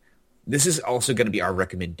say this is also going to be our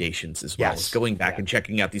recommendations as well. Yes. It's going back and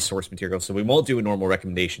checking out these source materials. So we won't do a normal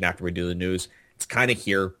recommendation after we do the news. It's kind of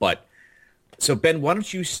here. But so, Ben, why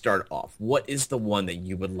don't you start off? What is the one that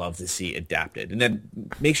you would love to see adapted? And then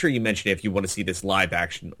make sure you mention if you want to see this live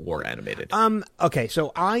action or animated. Okay,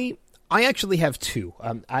 so I actually have two.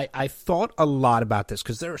 I thought a lot about this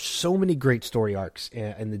because there are so many great story arcs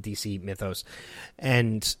in the DC mythos.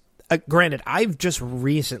 And granted, I've just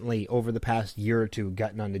recently, over the past year or two,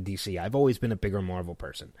 gotten onto DC. I've always been a bigger Marvel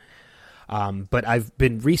person. But I've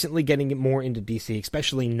been recently getting more into DC,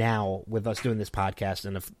 especially now with us doing this podcast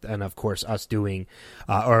and of course us doing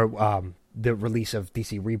the release of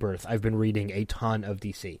DC Rebirth. I've been reading a ton of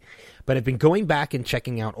DC. But I've been going back and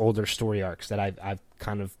checking out older story arcs that I've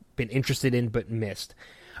kind of been interested in but missed.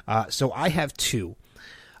 So I have two.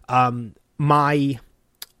 My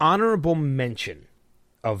honorable mention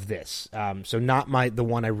of this, so not the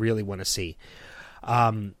one I really want to see,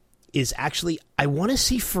 is actually I want to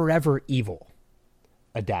see Forever Evil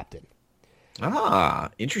adapted.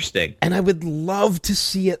 Ah, interesting. And I would love to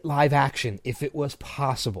see it live action if it was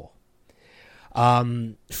possible.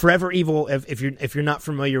 Forever Evil, if you're not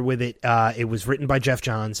familiar with it, it was written by Jeff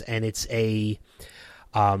Johns, and it's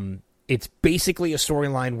basically a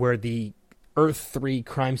storyline where the Earth 3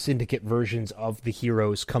 crime syndicate versions of the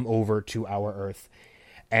heroes come over to our Earth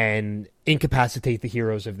and incapacitate the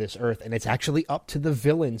heroes of this Earth, and it's actually up to the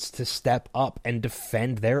villains to step up and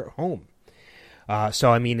defend their home.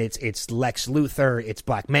 So I mean, it's Lex Luthor, it's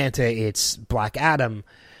Black Manta, it's Black Adam,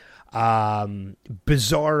 Bizarro,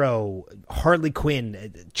 Harley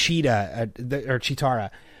Quinn, Cheetah, or Chitara.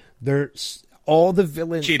 There's all the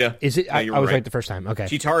villains. Cheetah. Is it? No, I was right the first time. Okay.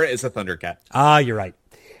 Chitara is a Thundercat. Ah, you're right.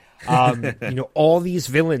 All these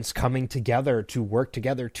villains coming together to work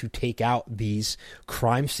together to take out these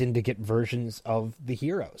crime syndicate versions of the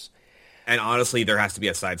heroes. And honestly, there has to be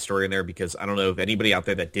a side story in there, because I don't know if anybody out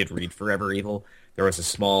there that did read Forever Evil, there was a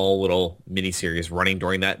small little miniseries running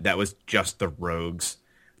during that. That was just the Rogues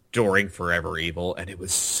during Forever Evil, and it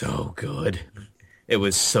was so good. It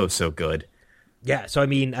was so good. Yeah, so I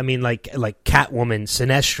mean like Catwoman,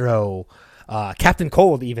 Sinestro, Captain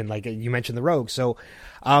Cold, even, like you mentioned the Rogues. So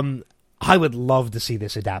I would love to see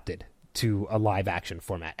this adapted to a live action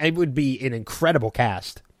format. It would be an incredible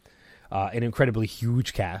cast, an incredibly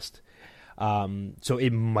huge cast. So it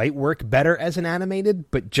might work better as an animated,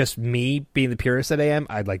 but just me being the purist that I am,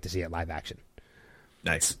 I'd like to see it live action.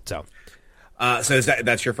 Nice. So is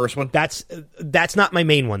that's your first one? That's not my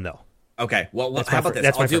main one though. Okay. Well, how about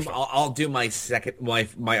this? I'll do my second,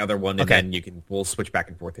 my other one, and okay. then we'll switch back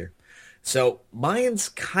and forth here. So mine's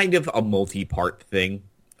kind of a multi-part thing,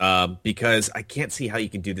 because I can't see how you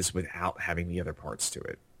can do this without having the other parts to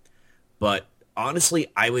it. But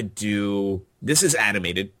honestly, I would do, this is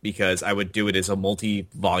animated, because I would do it as a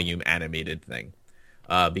multi-volume animated thing,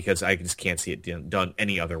 because I just can't see it done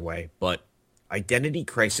any other way. But Identity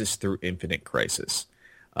Crisis through Infinite Crisis.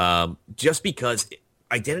 Just because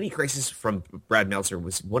Identity Crisis from Brad Meltzer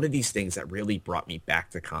was one of these things that really brought me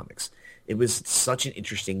back to comics. It was such an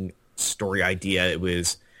interesting story idea. It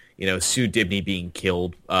was, Sue Dibney being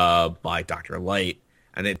killed by Dr. Light,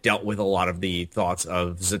 and it dealt with a lot of the thoughts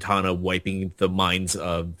of Zatanna wiping the minds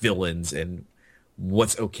of villains and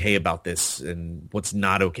what's okay about this and what's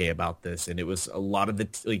not okay about this. And it was a lot of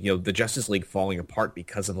the Justice League falling apart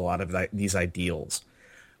because of a lot of these ideals.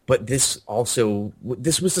 But this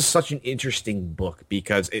was such an interesting book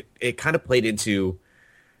because it kind of played into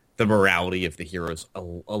the morality of the heroes a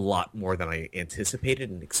lot more than I anticipated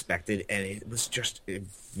and expected. And it was just a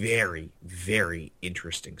very, very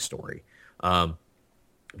interesting story.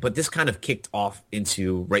 But this kind of kicked off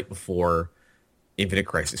into right before Infinite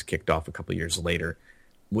Crisis kicked off a couple years later,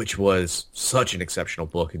 which was such an exceptional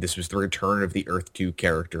book. This was the return of the Earth 2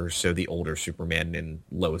 characters, so the older Superman and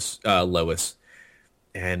Lois,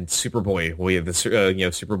 and Superboy. We have the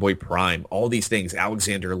Superboy Prime, all these things,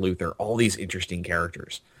 Alexander Luthor, all these interesting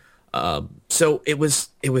characters. So it was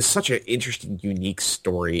such an interesting, unique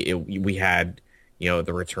story. We had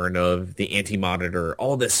the return of the Anti-Monitor,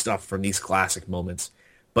 all this stuff from these classic moments.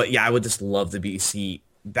 But yeah, I would just love to see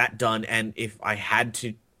that done. And if I had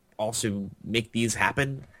to also make these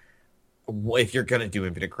happen, if you're going to do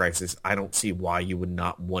Infinite Crisis, I don't see why you would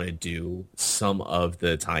not want to do some of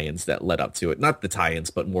the tie-ins that led up to it. Not the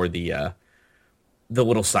tie-ins, but more the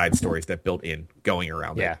little side stories that built in going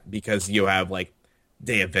around it. Because you have like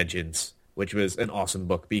Day of Vengeance, which was an awesome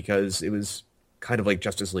book because it was kind of like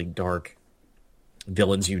Justice League Dark,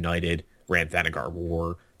 Villains United, Rann Thanagar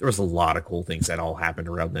War. There was a lot of cool things that all happened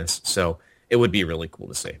around this. So it would be really cool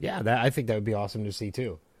to see. Yeah, I think that would be awesome to see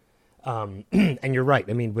too. And you're right.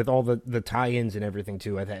 I mean, with all the tie-ins and everything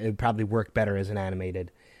too, I think it would probably work better as an animated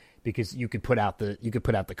because you could put out the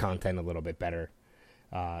content a little bit better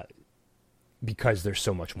because there's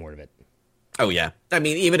so much more of it. Oh yeah, I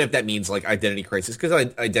mean, even if that means like Identity Crisis, because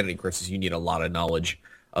Identity Crisis, you need a lot of knowledge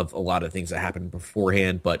of a lot of things that happened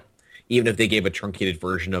beforehand. But even if they gave a truncated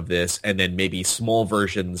version of this, and then maybe small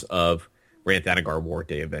versions of Rann Thanagar War,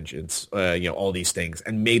 Day of Vengeance, all these things,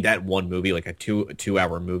 and made that one movie, like a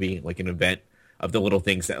two-hour movie, like an event of the little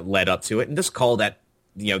things that led up to it, and just call that,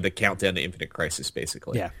 the countdown to Infinite Crisis,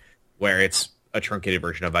 basically. Yeah. Where it's a truncated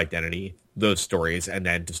version of Identity, those stories, and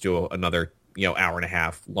then just do another, hour and a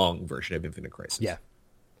half long version of Infinite Crisis. Yeah.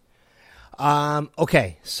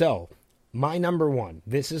 Okay, so my number one.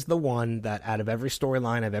 This is the one that out of every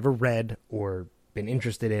storyline I've ever read or been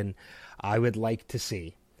interested in, I would like to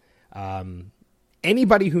see.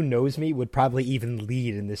 Anybody who knows me would probably even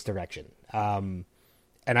lead in this direction. And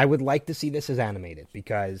I would like to see this as animated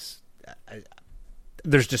because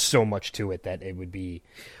there's just so much to it that it would be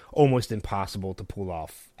almost impossible to pull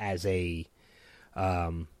off as a,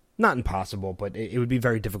 not impossible, but it would be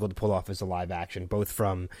very difficult to pull off as a live action, both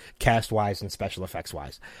from cast wise and special effects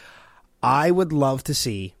wise. I would love to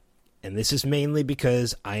see, and this is mainly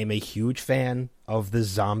because I am a huge fan of the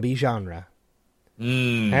zombie genre.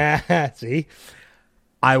 See,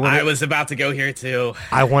 I was about to go here too.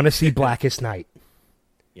 I want to see Blackest Night.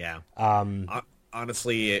 Yeah.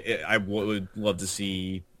 Honestly, I would love to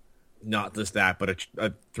see not just that, but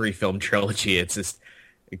a 3-film trilogy. It's just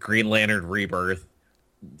Green Lantern Rebirth,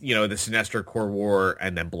 the Sinestro Corps War,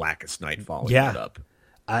 and then Blackest Night following it up.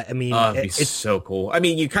 I mean, it's so cool. I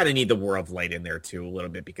mean, you kind of need the War of Light in there too a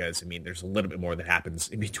little bit because, I mean, there's a little bit more that happens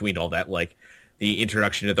in between all that, like the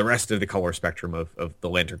introduction to the rest of the color spectrum of the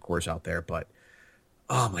Lantern Corps out there. But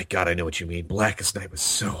oh my God, I know what you mean. Blackest Night was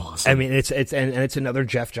so awesome. I mean, it's another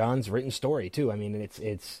Jeff Johns written story too. I mean,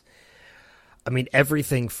 it's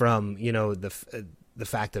everything from, the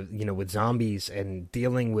fact of, with zombies and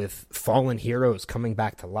dealing with fallen heroes coming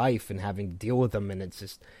back to life and having to deal with them. And it's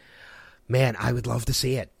just, man, I would love to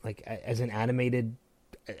see it like as an animated.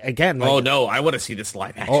 Again, like, oh no, I want to see this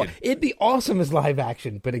live action. It'd be awesome as live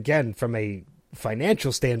action, but again, from a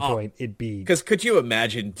financial standpoint, it'd be because could you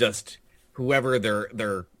imagine just whoever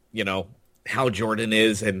their Hal Jordan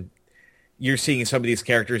is, and you're seeing some of these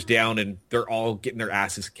characters down, and they're all getting their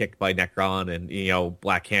asses kicked by Necron, and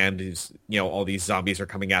Black Hand is all these zombies are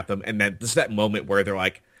coming at them, and then there's that moment where they're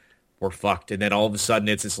like, we're fucked. And then all of a sudden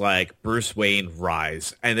it's just like Bruce Wayne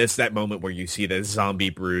rise. And it's that moment where you see the zombie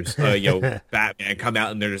Bruce, Batman come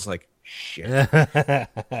out and they're just like, shit.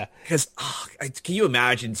 Because can you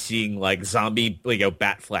imagine seeing like zombie,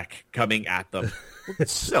 Batfleck coming at them?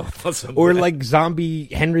 It's so awesome. Or like zombie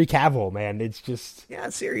Henry Cavill, man. It's just. Yeah,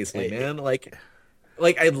 seriously, man. Like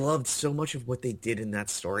I loved so much of what they did in that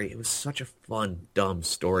story. It was such a fun, dumb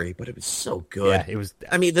story, but it was so good. Yeah, it was.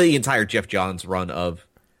 I mean, the entire Jeff Johns run of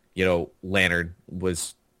Lantern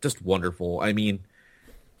was just wonderful. I mean,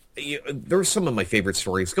 there were some of my favorite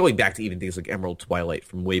stories, going back to even things like Emerald Twilight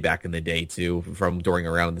from way back in the day, too, from during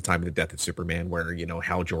around the time of the death of Superman, where,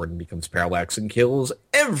 Hal Jordan becomes Parallax and kills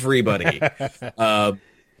everybody. But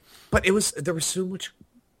there was so much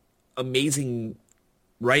amazing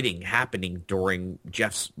writing happening during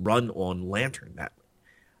Jeff's run on Lantern that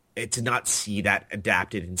to not see that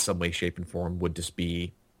adapted in some way, shape, and form would just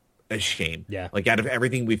be a shame. Yeah. Like, out of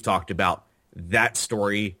everything we've talked about, that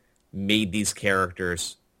story made these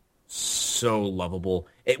characters so lovable.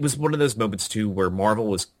 It was one of those moments, too, where Marvel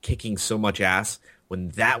was kicking so much ass. When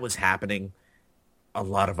that was happening, a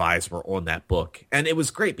lot of eyes were on that book. And it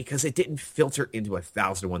was great because it didn't filter into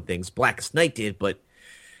 1,001 things. Blackest Night did, but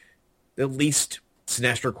at least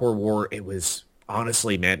Sinestro Corps War, it was,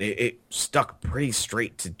 honestly, man, it stuck pretty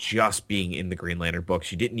straight to just being in the Green Lantern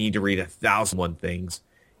books. You didn't need to read 1,001 things.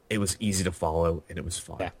 It was easy to follow, and it was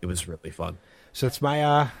fun. Yeah. It was really fun. So it's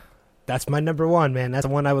that's my number one, man. That's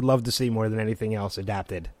the one I would love to see more than anything else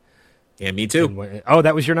adapted. Yeah, me too. Oh,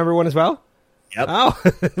 that was your number one as well? Yep. Oh,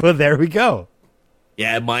 well, there we go.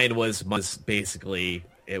 Yeah, mine was basically,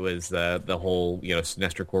 it was the whole,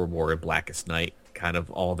 Sinestro Corps War and Blackest Night, kind of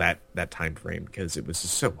all that time frame, because it was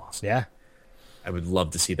just so awesome. Yeah. I would love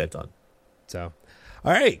to see that done. So,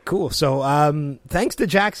 all right, cool. So, thanks to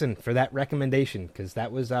Jackson for that recommendation, because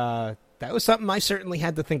that was something I certainly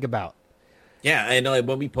had to think about. Yeah, and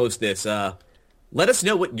when we post this, let us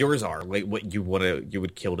know what yours are, like what you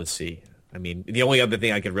would kill to see. I mean, the only other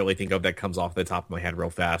thing I could really think of that comes off the top of my head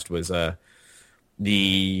real fast was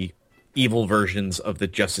the evil versions of the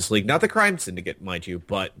Justice League, not the Crime Syndicate, mind you,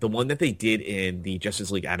 but the one that they did in the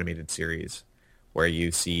Justice League animated series, where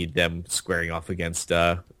you see them squaring off against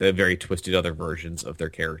the very twisted other versions of their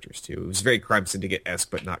characters too. It was very Crime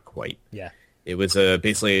Syndicate-esque, but not quite. Yeah, it was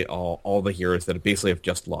basically all the heroes that basically have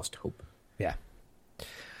just lost hope. Yeah.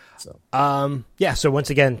 So, So once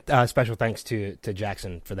again, special thanks to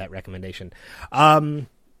Jackson for that recommendation.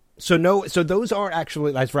 So those are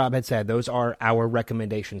actually, as Rob had said, those are our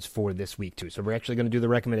recommendations for this week too. So we're actually going to do the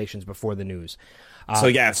recommendations before the news.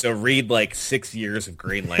 So read like 6 years of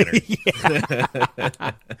Green Lantern.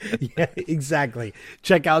 Yeah, exactly.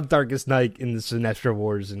 Check out Darkest Night in the Sinestro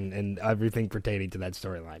Wars and everything pertaining to that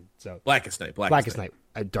storyline. So Blackest Night.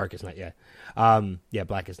 Darkest Night, yeah.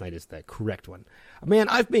 Blackest Night is the correct one. Man,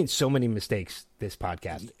 I've made so many mistakes this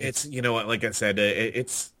podcast. It's like I said,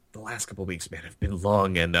 it's the last couple of weeks, man, have been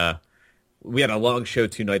long, and we had a long show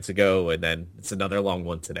 2 nights ago, and then it's another long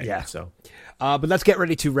one today. Yeah. So, but let's get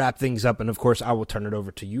ready to wrap things up, and of course, I will turn it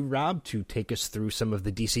over to you, Rob, to take us through some of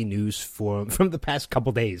the DC news from the past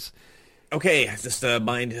couple days. Okay, just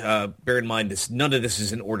bear in mind this. None of this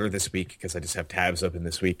is in order this week because I just have tabs open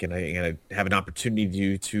this week, and I have an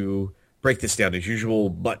opportunity to break this down as usual,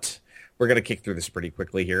 but we're going to kick through this pretty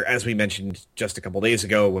quickly here. As we mentioned just a couple days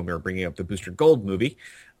ago when we were bringing up the Booster Gold movie,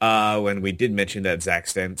 when we did mention that Zack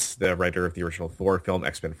Stentz, the writer of the original Thor film,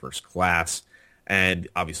 X-Men First Class, and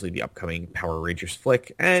obviously the upcoming Power Rangers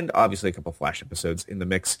flick, and obviously a couple Flash episodes in the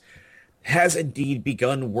mix, has indeed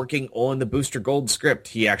begun working on the Booster Gold script.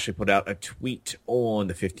 He actually put out a tweet on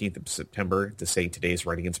the 15th of September to say today's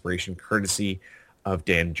writing inspiration courtesy of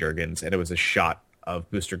Dan Jurgens, and it was a shot of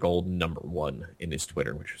Booster Gold #1 in his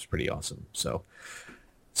Twitter, which was pretty awesome. So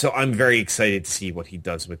I'm very excited to see what he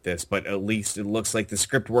does with this, but at least it looks like the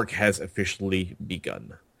script work has officially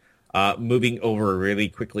begun. Moving over really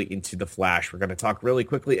quickly into The Flash, we're going to talk really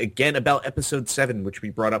quickly again about Episode 7, which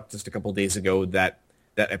we brought up just a couple days ago, that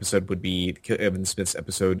episode would be Evan Smith's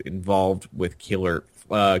episode involved with Killer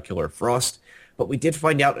Frost. But we did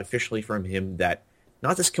find out officially from him that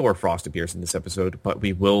not just Killer Frost appears in this episode, but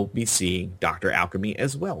we will be seeing Dr. Alchemy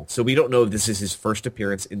as well. So we don't know if this is his first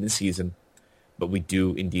appearance in the season, but we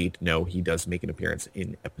do indeed know he does make an appearance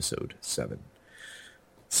in Episode 7.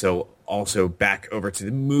 So also back over to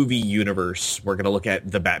the movie universe, we're going to look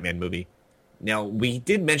at the Batman movie. Now, we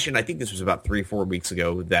did mention, I think this was about 3 or 4 weeks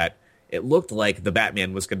ago, that it looked like the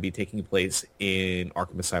Batman was going to be taking place in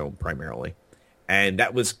Arkham Asylum primarily. And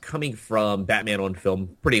that was coming from Batman on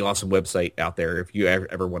Film, pretty awesome website out there if you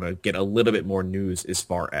ever want to get a little bit more news as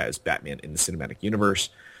far as Batman in the cinematic universe.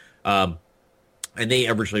 And they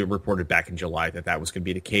originally reported back in July that was going to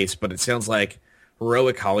be the case, but it sounds like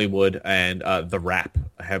Heroic Hollywood and The Wrap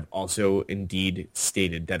have also indeed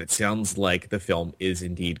stated that it sounds like the film is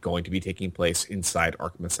indeed going to be taking place inside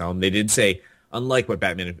Arkham Asylum. They did say, unlike what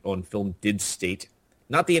Batman on Film did state,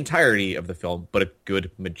 not the entirety of the film, but a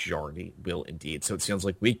good majority will indeed. So it sounds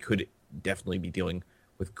like we could definitely be dealing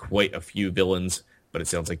with quite a few villains, but it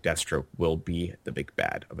sounds like Deathstroke will be the big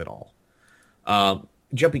bad of it all.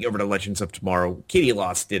 Jumping over to Legends of Tomorrow, Katie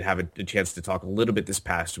Loss did have a chance to talk a little bit this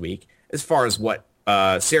past week as far as what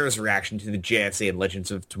Sarah's reaction to the JSA and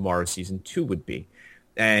Legends of Tomorrow Season 2 would be.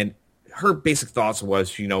 And her basic thoughts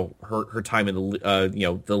was, her time in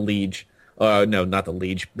the, the Liege, no, not the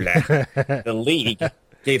Liege, the League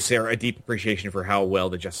gave Sarah a deep appreciation for how well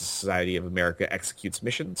the Justice Society of America executes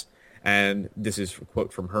missions. And this is a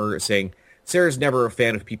quote from her saying, Sarah's never a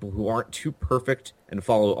fan of people who aren't too perfect and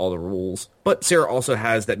follow all the rules, but Sarah also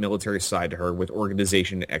has that military side to her with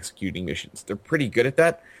organization and executing missions. They're pretty good at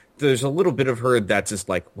that. There's a little bit of her that's just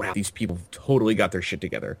like, wow, these people totally got their shit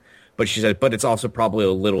together. But she said, but it's also probably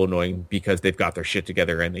a little annoying because they've got their shit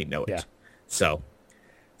together and they know it. Yeah. So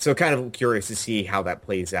kind of curious to see how that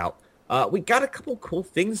plays out. We got a couple cool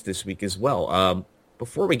things this week as well.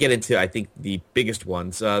 Before we get into, I think, the biggest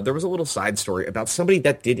ones, there was a little side story about somebody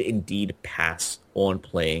that did indeed pass on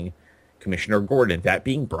playing Commissioner Gordon, that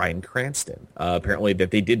being Bryan Cranston. Apparently that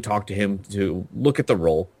they did talk to him to look at the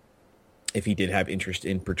role, if he did have interest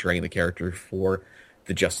in portraying the character for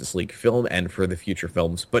the Justice League film and for the future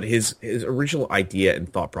films. But his original idea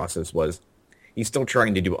and thought process was he's still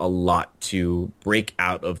trying to do a lot to break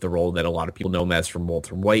out of the role that a lot of people know him as from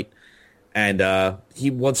Walter White. And he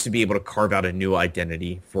wants to be able to carve out a new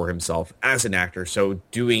identity for himself as an actor. So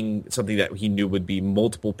doing something that he knew would be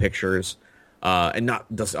multiple pictures, and not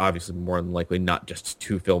just obviously more than likely not just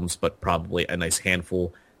 2 films, but probably a nice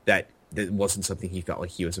handful, that wasn't something he felt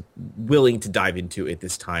like he was willing to dive into at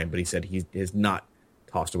this time. But he said he has not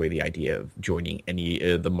tossed away the idea of joining any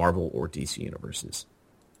of the Marvel or DC universes.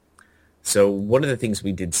 So one of the things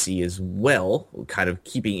we did see as well, kind of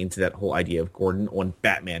keeping into that whole idea of Gordon, on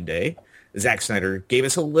Batman Day, Zack Snyder gave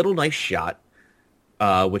us a little nice shot,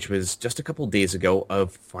 which was just a couple days ago,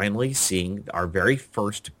 of finally seeing our very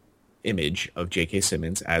first image of J.K.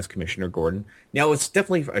 Simmons as Commissioner Gordon. Now, it's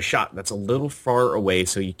definitely a shot that's a little far away,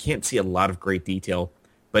 so you can't see a lot of great detail,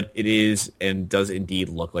 but it is and does indeed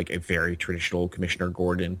look like a very traditional Commissioner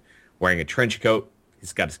Gordon, wearing a trench coat.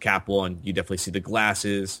 He's got his cap on. You definitely see the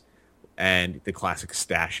glasses and the classic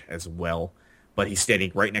stash as well. But he's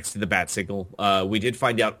standing right next to the bat signal. We did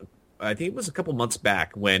find out, I think it was a couple months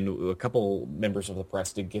back, when a couple members of the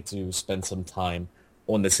press did get to spend some time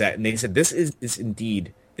on the set. And they said this is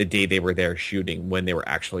indeed the day they were there shooting, when they were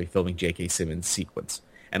actually filming J.K. Simmons' sequence.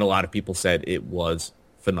 And a lot of people said it was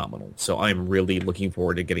phenomenal. So I'm really looking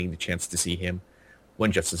forward to getting the chance to see him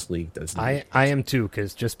when Justice League does. I am too,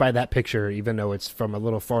 because just by that picture, even though it's from a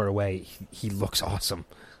little far away, he looks awesome.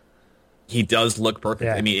 He does look perfect.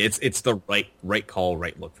 Yeah. I mean, it's the right call,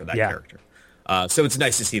 right look for that character. So it's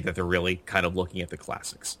nice to see that they're really kind of looking at the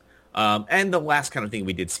classics. And the last kind of thing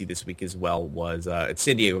we did see this week as well was at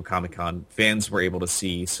San Diego Comic-Con, fans were able to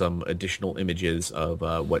see some additional images of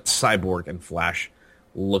what Cyborg and Flash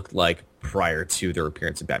looked like prior to their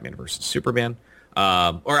appearance in Batman vs. Superman.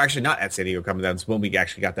 Or actually not at San Diego Comic-Con, it's when we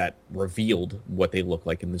actually got that revealed, what they look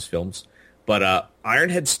like in these films. But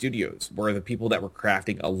Ironhead Studios were the people that were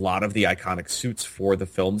crafting a lot of the iconic suits for the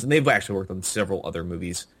films, and they've actually worked on several other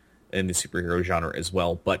movies in the superhero genre as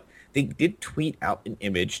well. But they did tweet out an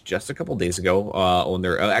image just a couple days ago on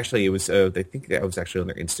their... actually, it was... I think that was actually on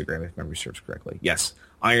their Instagram, if memory serves correctly. Yes,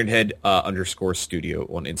 Ironhead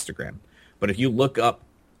 _studio on Instagram. But if you look up,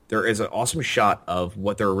 there is an awesome shot of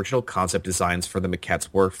what their original concept designs for the maquettes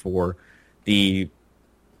were for the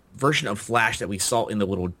version of Flash that we saw in the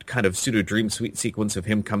little kind of pseudo dream suite sequence of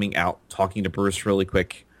him coming out, talking to Bruce really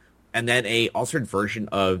quick, and then a altered version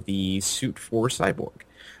of the suit for Cyborg.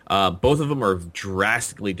 Both of them are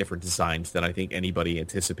drastically different designs than I think anybody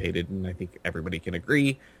anticipated, and I think everybody can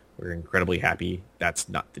agree. We're incredibly happy that's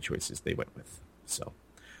not the choices they went with. So,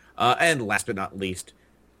 and last but not least,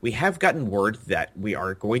 we have gotten word that we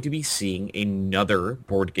are going to be seeing another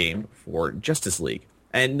board game for Justice League.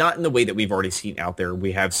 And not in the way that we've already seen out there.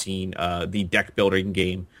 We have seen the deck building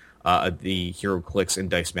game, the HeroClix and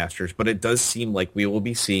Dice Masters, but it does seem like we will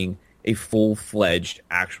be seeing a full-fledged,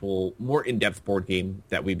 actual, more in-depth board game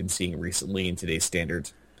that we've been seeing recently in today's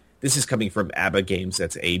standards. This is coming from ABBA Games,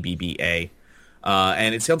 that's ABBA.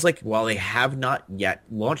 And it sounds like while they have not yet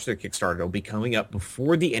launched their Kickstarter, it'll be coming up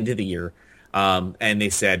before the end of the year. And they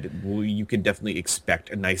said, well, you can definitely expect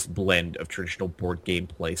a nice blend of traditional board game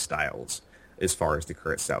play styles as far as the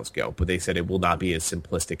current styles go. But they said it will not be as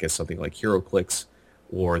simplistic as something like HeroClix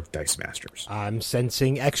or Dice Masters. I'm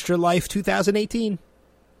sensing Extra Life 2018.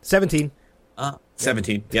 17.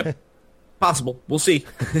 17, yep. Possible. We'll see.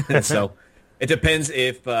 So it depends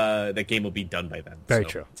if that game will be done by then. Very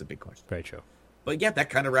true. It's a big question. Very true. But yeah, that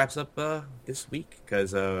kind of wraps up this week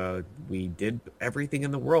because we did everything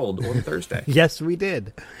in the world on Thursday. Yes, we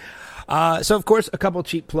did. So, of course, a couple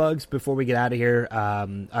cheap plugs before we get out of here.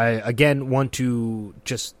 I, again, want to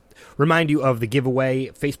just remind you of the giveaway,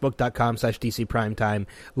 facebook.com/DC Primetime.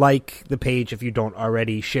 Like the page if you don't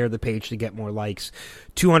already. Share the page to get more likes.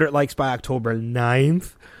 200 likes by October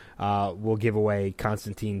 9th. We'll give away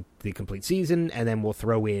Constantine, the complete season, and then we'll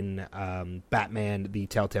throw in Batman, the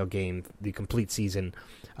Telltale game, the complete season,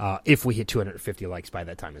 if we hit 250 likes by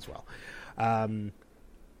that time as well.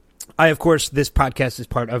 Of course, this podcast is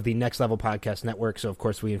part of the Next Level Podcast Network, so of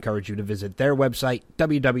course we encourage you to visit their website,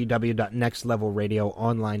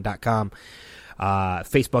 www.nextlevelradioonline.com,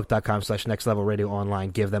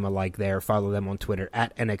 facebook.com/nextlevelradioonline. Give them a like there. Follow them on Twitter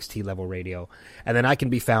at NXT Level Radio. And then I can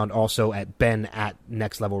be found also at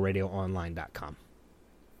ben@nextlevelradioonline.com.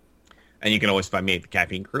 And you can always find me at the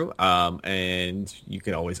Caffeine Crew. And you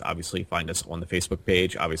can always obviously find us on the Facebook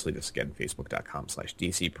page. Obviously, this again,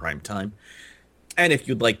 facebook.com/DC Primetime. And if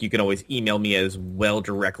you'd like, you can always email me as well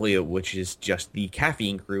directly, which is just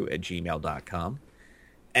thecaffeinecrew@gmail.com.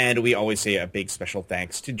 And we always say a big special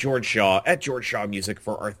thanks to George Shaw at George Shaw Music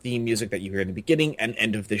for our theme music that you hear in the beginning and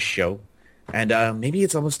end of this show. And maybe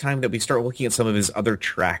it's almost time that we start looking at some of his other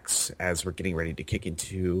tracks as we're getting ready to kick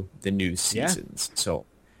into the new seasons. Yeah. So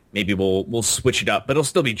maybe we'll switch it up, but it'll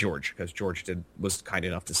still be George, because George was kind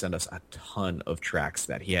enough to send us a ton of tracks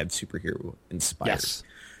that he had superhero inspired. Yes,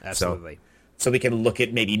 absolutely. So we can look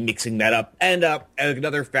at maybe mixing that up. And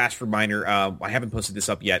another fast reminder, I haven't posted this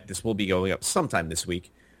up yet. This will be going up sometime this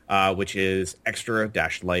week, which is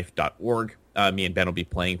extra-life.org. Me and Ben will be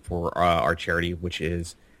playing for our charity, which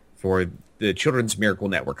is for the Children's Miracle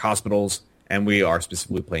Network Hospitals, and we are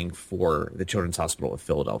specifically playing for the Children's Hospital of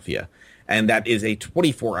Philadelphia. And that is a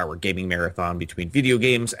 24-hour gaming marathon between video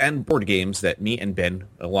games and board games that me and Ben,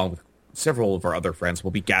 along with several of our other friends,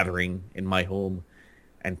 will be gathering in my home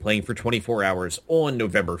and playing for 24 hours on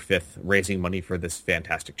November 5th, raising money for this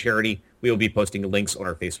fantastic charity. We will be posting links on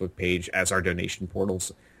our Facebook page as our donation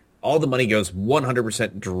portals. All the money goes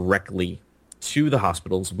 100% directly to the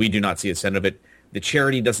hospitals. We do not see a cent of it. The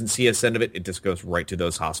charity doesn't see a cent of it. It just goes right to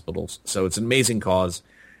those hospitals. So it's an amazing cause,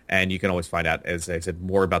 and you can always find out, as I said,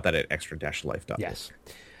 more about that at extra-life.org. Yes.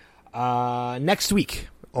 Next week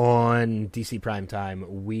on DC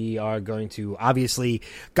Primetime, we are going to, obviously,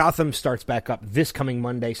 Gotham starts back up this coming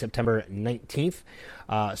Monday, September 19th.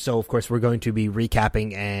 So, of course, we're going to be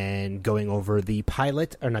recapping and going over the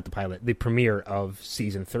premiere of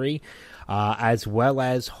Season 3, as well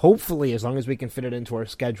as, hopefully, as long as we can fit it into our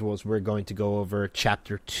schedules, we're going to go over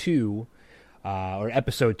Chapter 2, or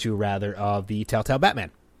Episode 2, rather, of the Telltale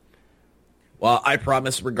Batman. Well, I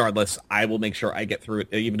promise, regardless, I will make sure I get through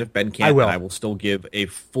it. Even if Ben can't, I will still give a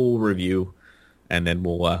full review, and then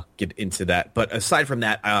we'll get into that. But aside from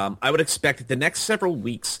that, I would expect the next several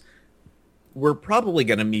weeks, we're probably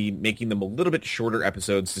going to be making them a little bit shorter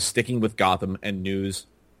episodes, just sticking with Gotham and news,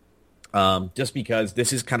 just because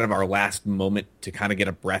this is kind of our last moment to kind of get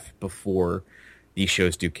a breath before these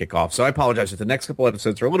shows do kick off. So I apologize if the next couple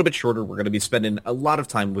episodes are a little bit shorter. We're going to be spending a lot of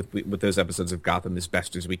time with those episodes of Gotham as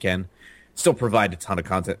best as we can. Still provide a ton of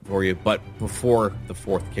content for you, but before the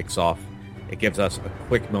 4th kicks off, it gives us a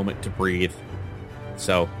quick moment to breathe.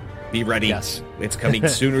 So be ready. Yes. It's coming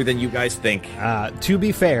sooner than you guys think. To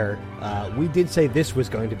be fair, we did say this was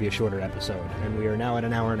going to be a shorter episode, and we are now at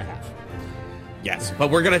an hour and a half. Yes, but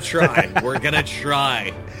we're going to try. We're going to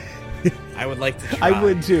try. I would like to try. I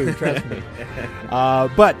would too, trust me.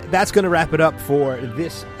 But that's going to wrap it up for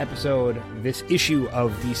this episode, this issue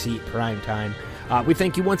of DC Primetime. We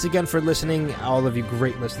thank you once again for listening, all of you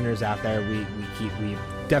great listeners out there. We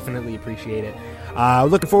definitely appreciate it.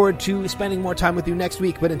 Looking forward to spending more time with you next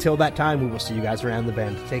week, but until that time, we will see you guys around the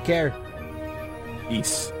bend. Take care.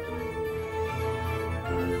 Peace.